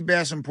furious. Sea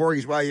bass and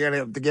porgies. Well, you got to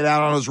have to get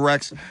out on those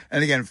wrecks.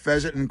 And again,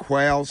 pheasant and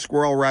quail,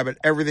 squirrel, rabbit,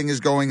 everything is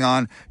going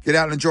on. Get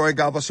out and enjoy.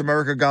 God bless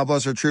America. God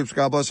bless our troops.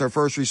 God bless our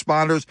first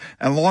responders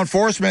and law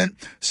enforcement.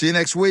 See you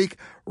next week.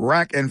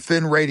 Rack and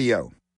Fin Radio.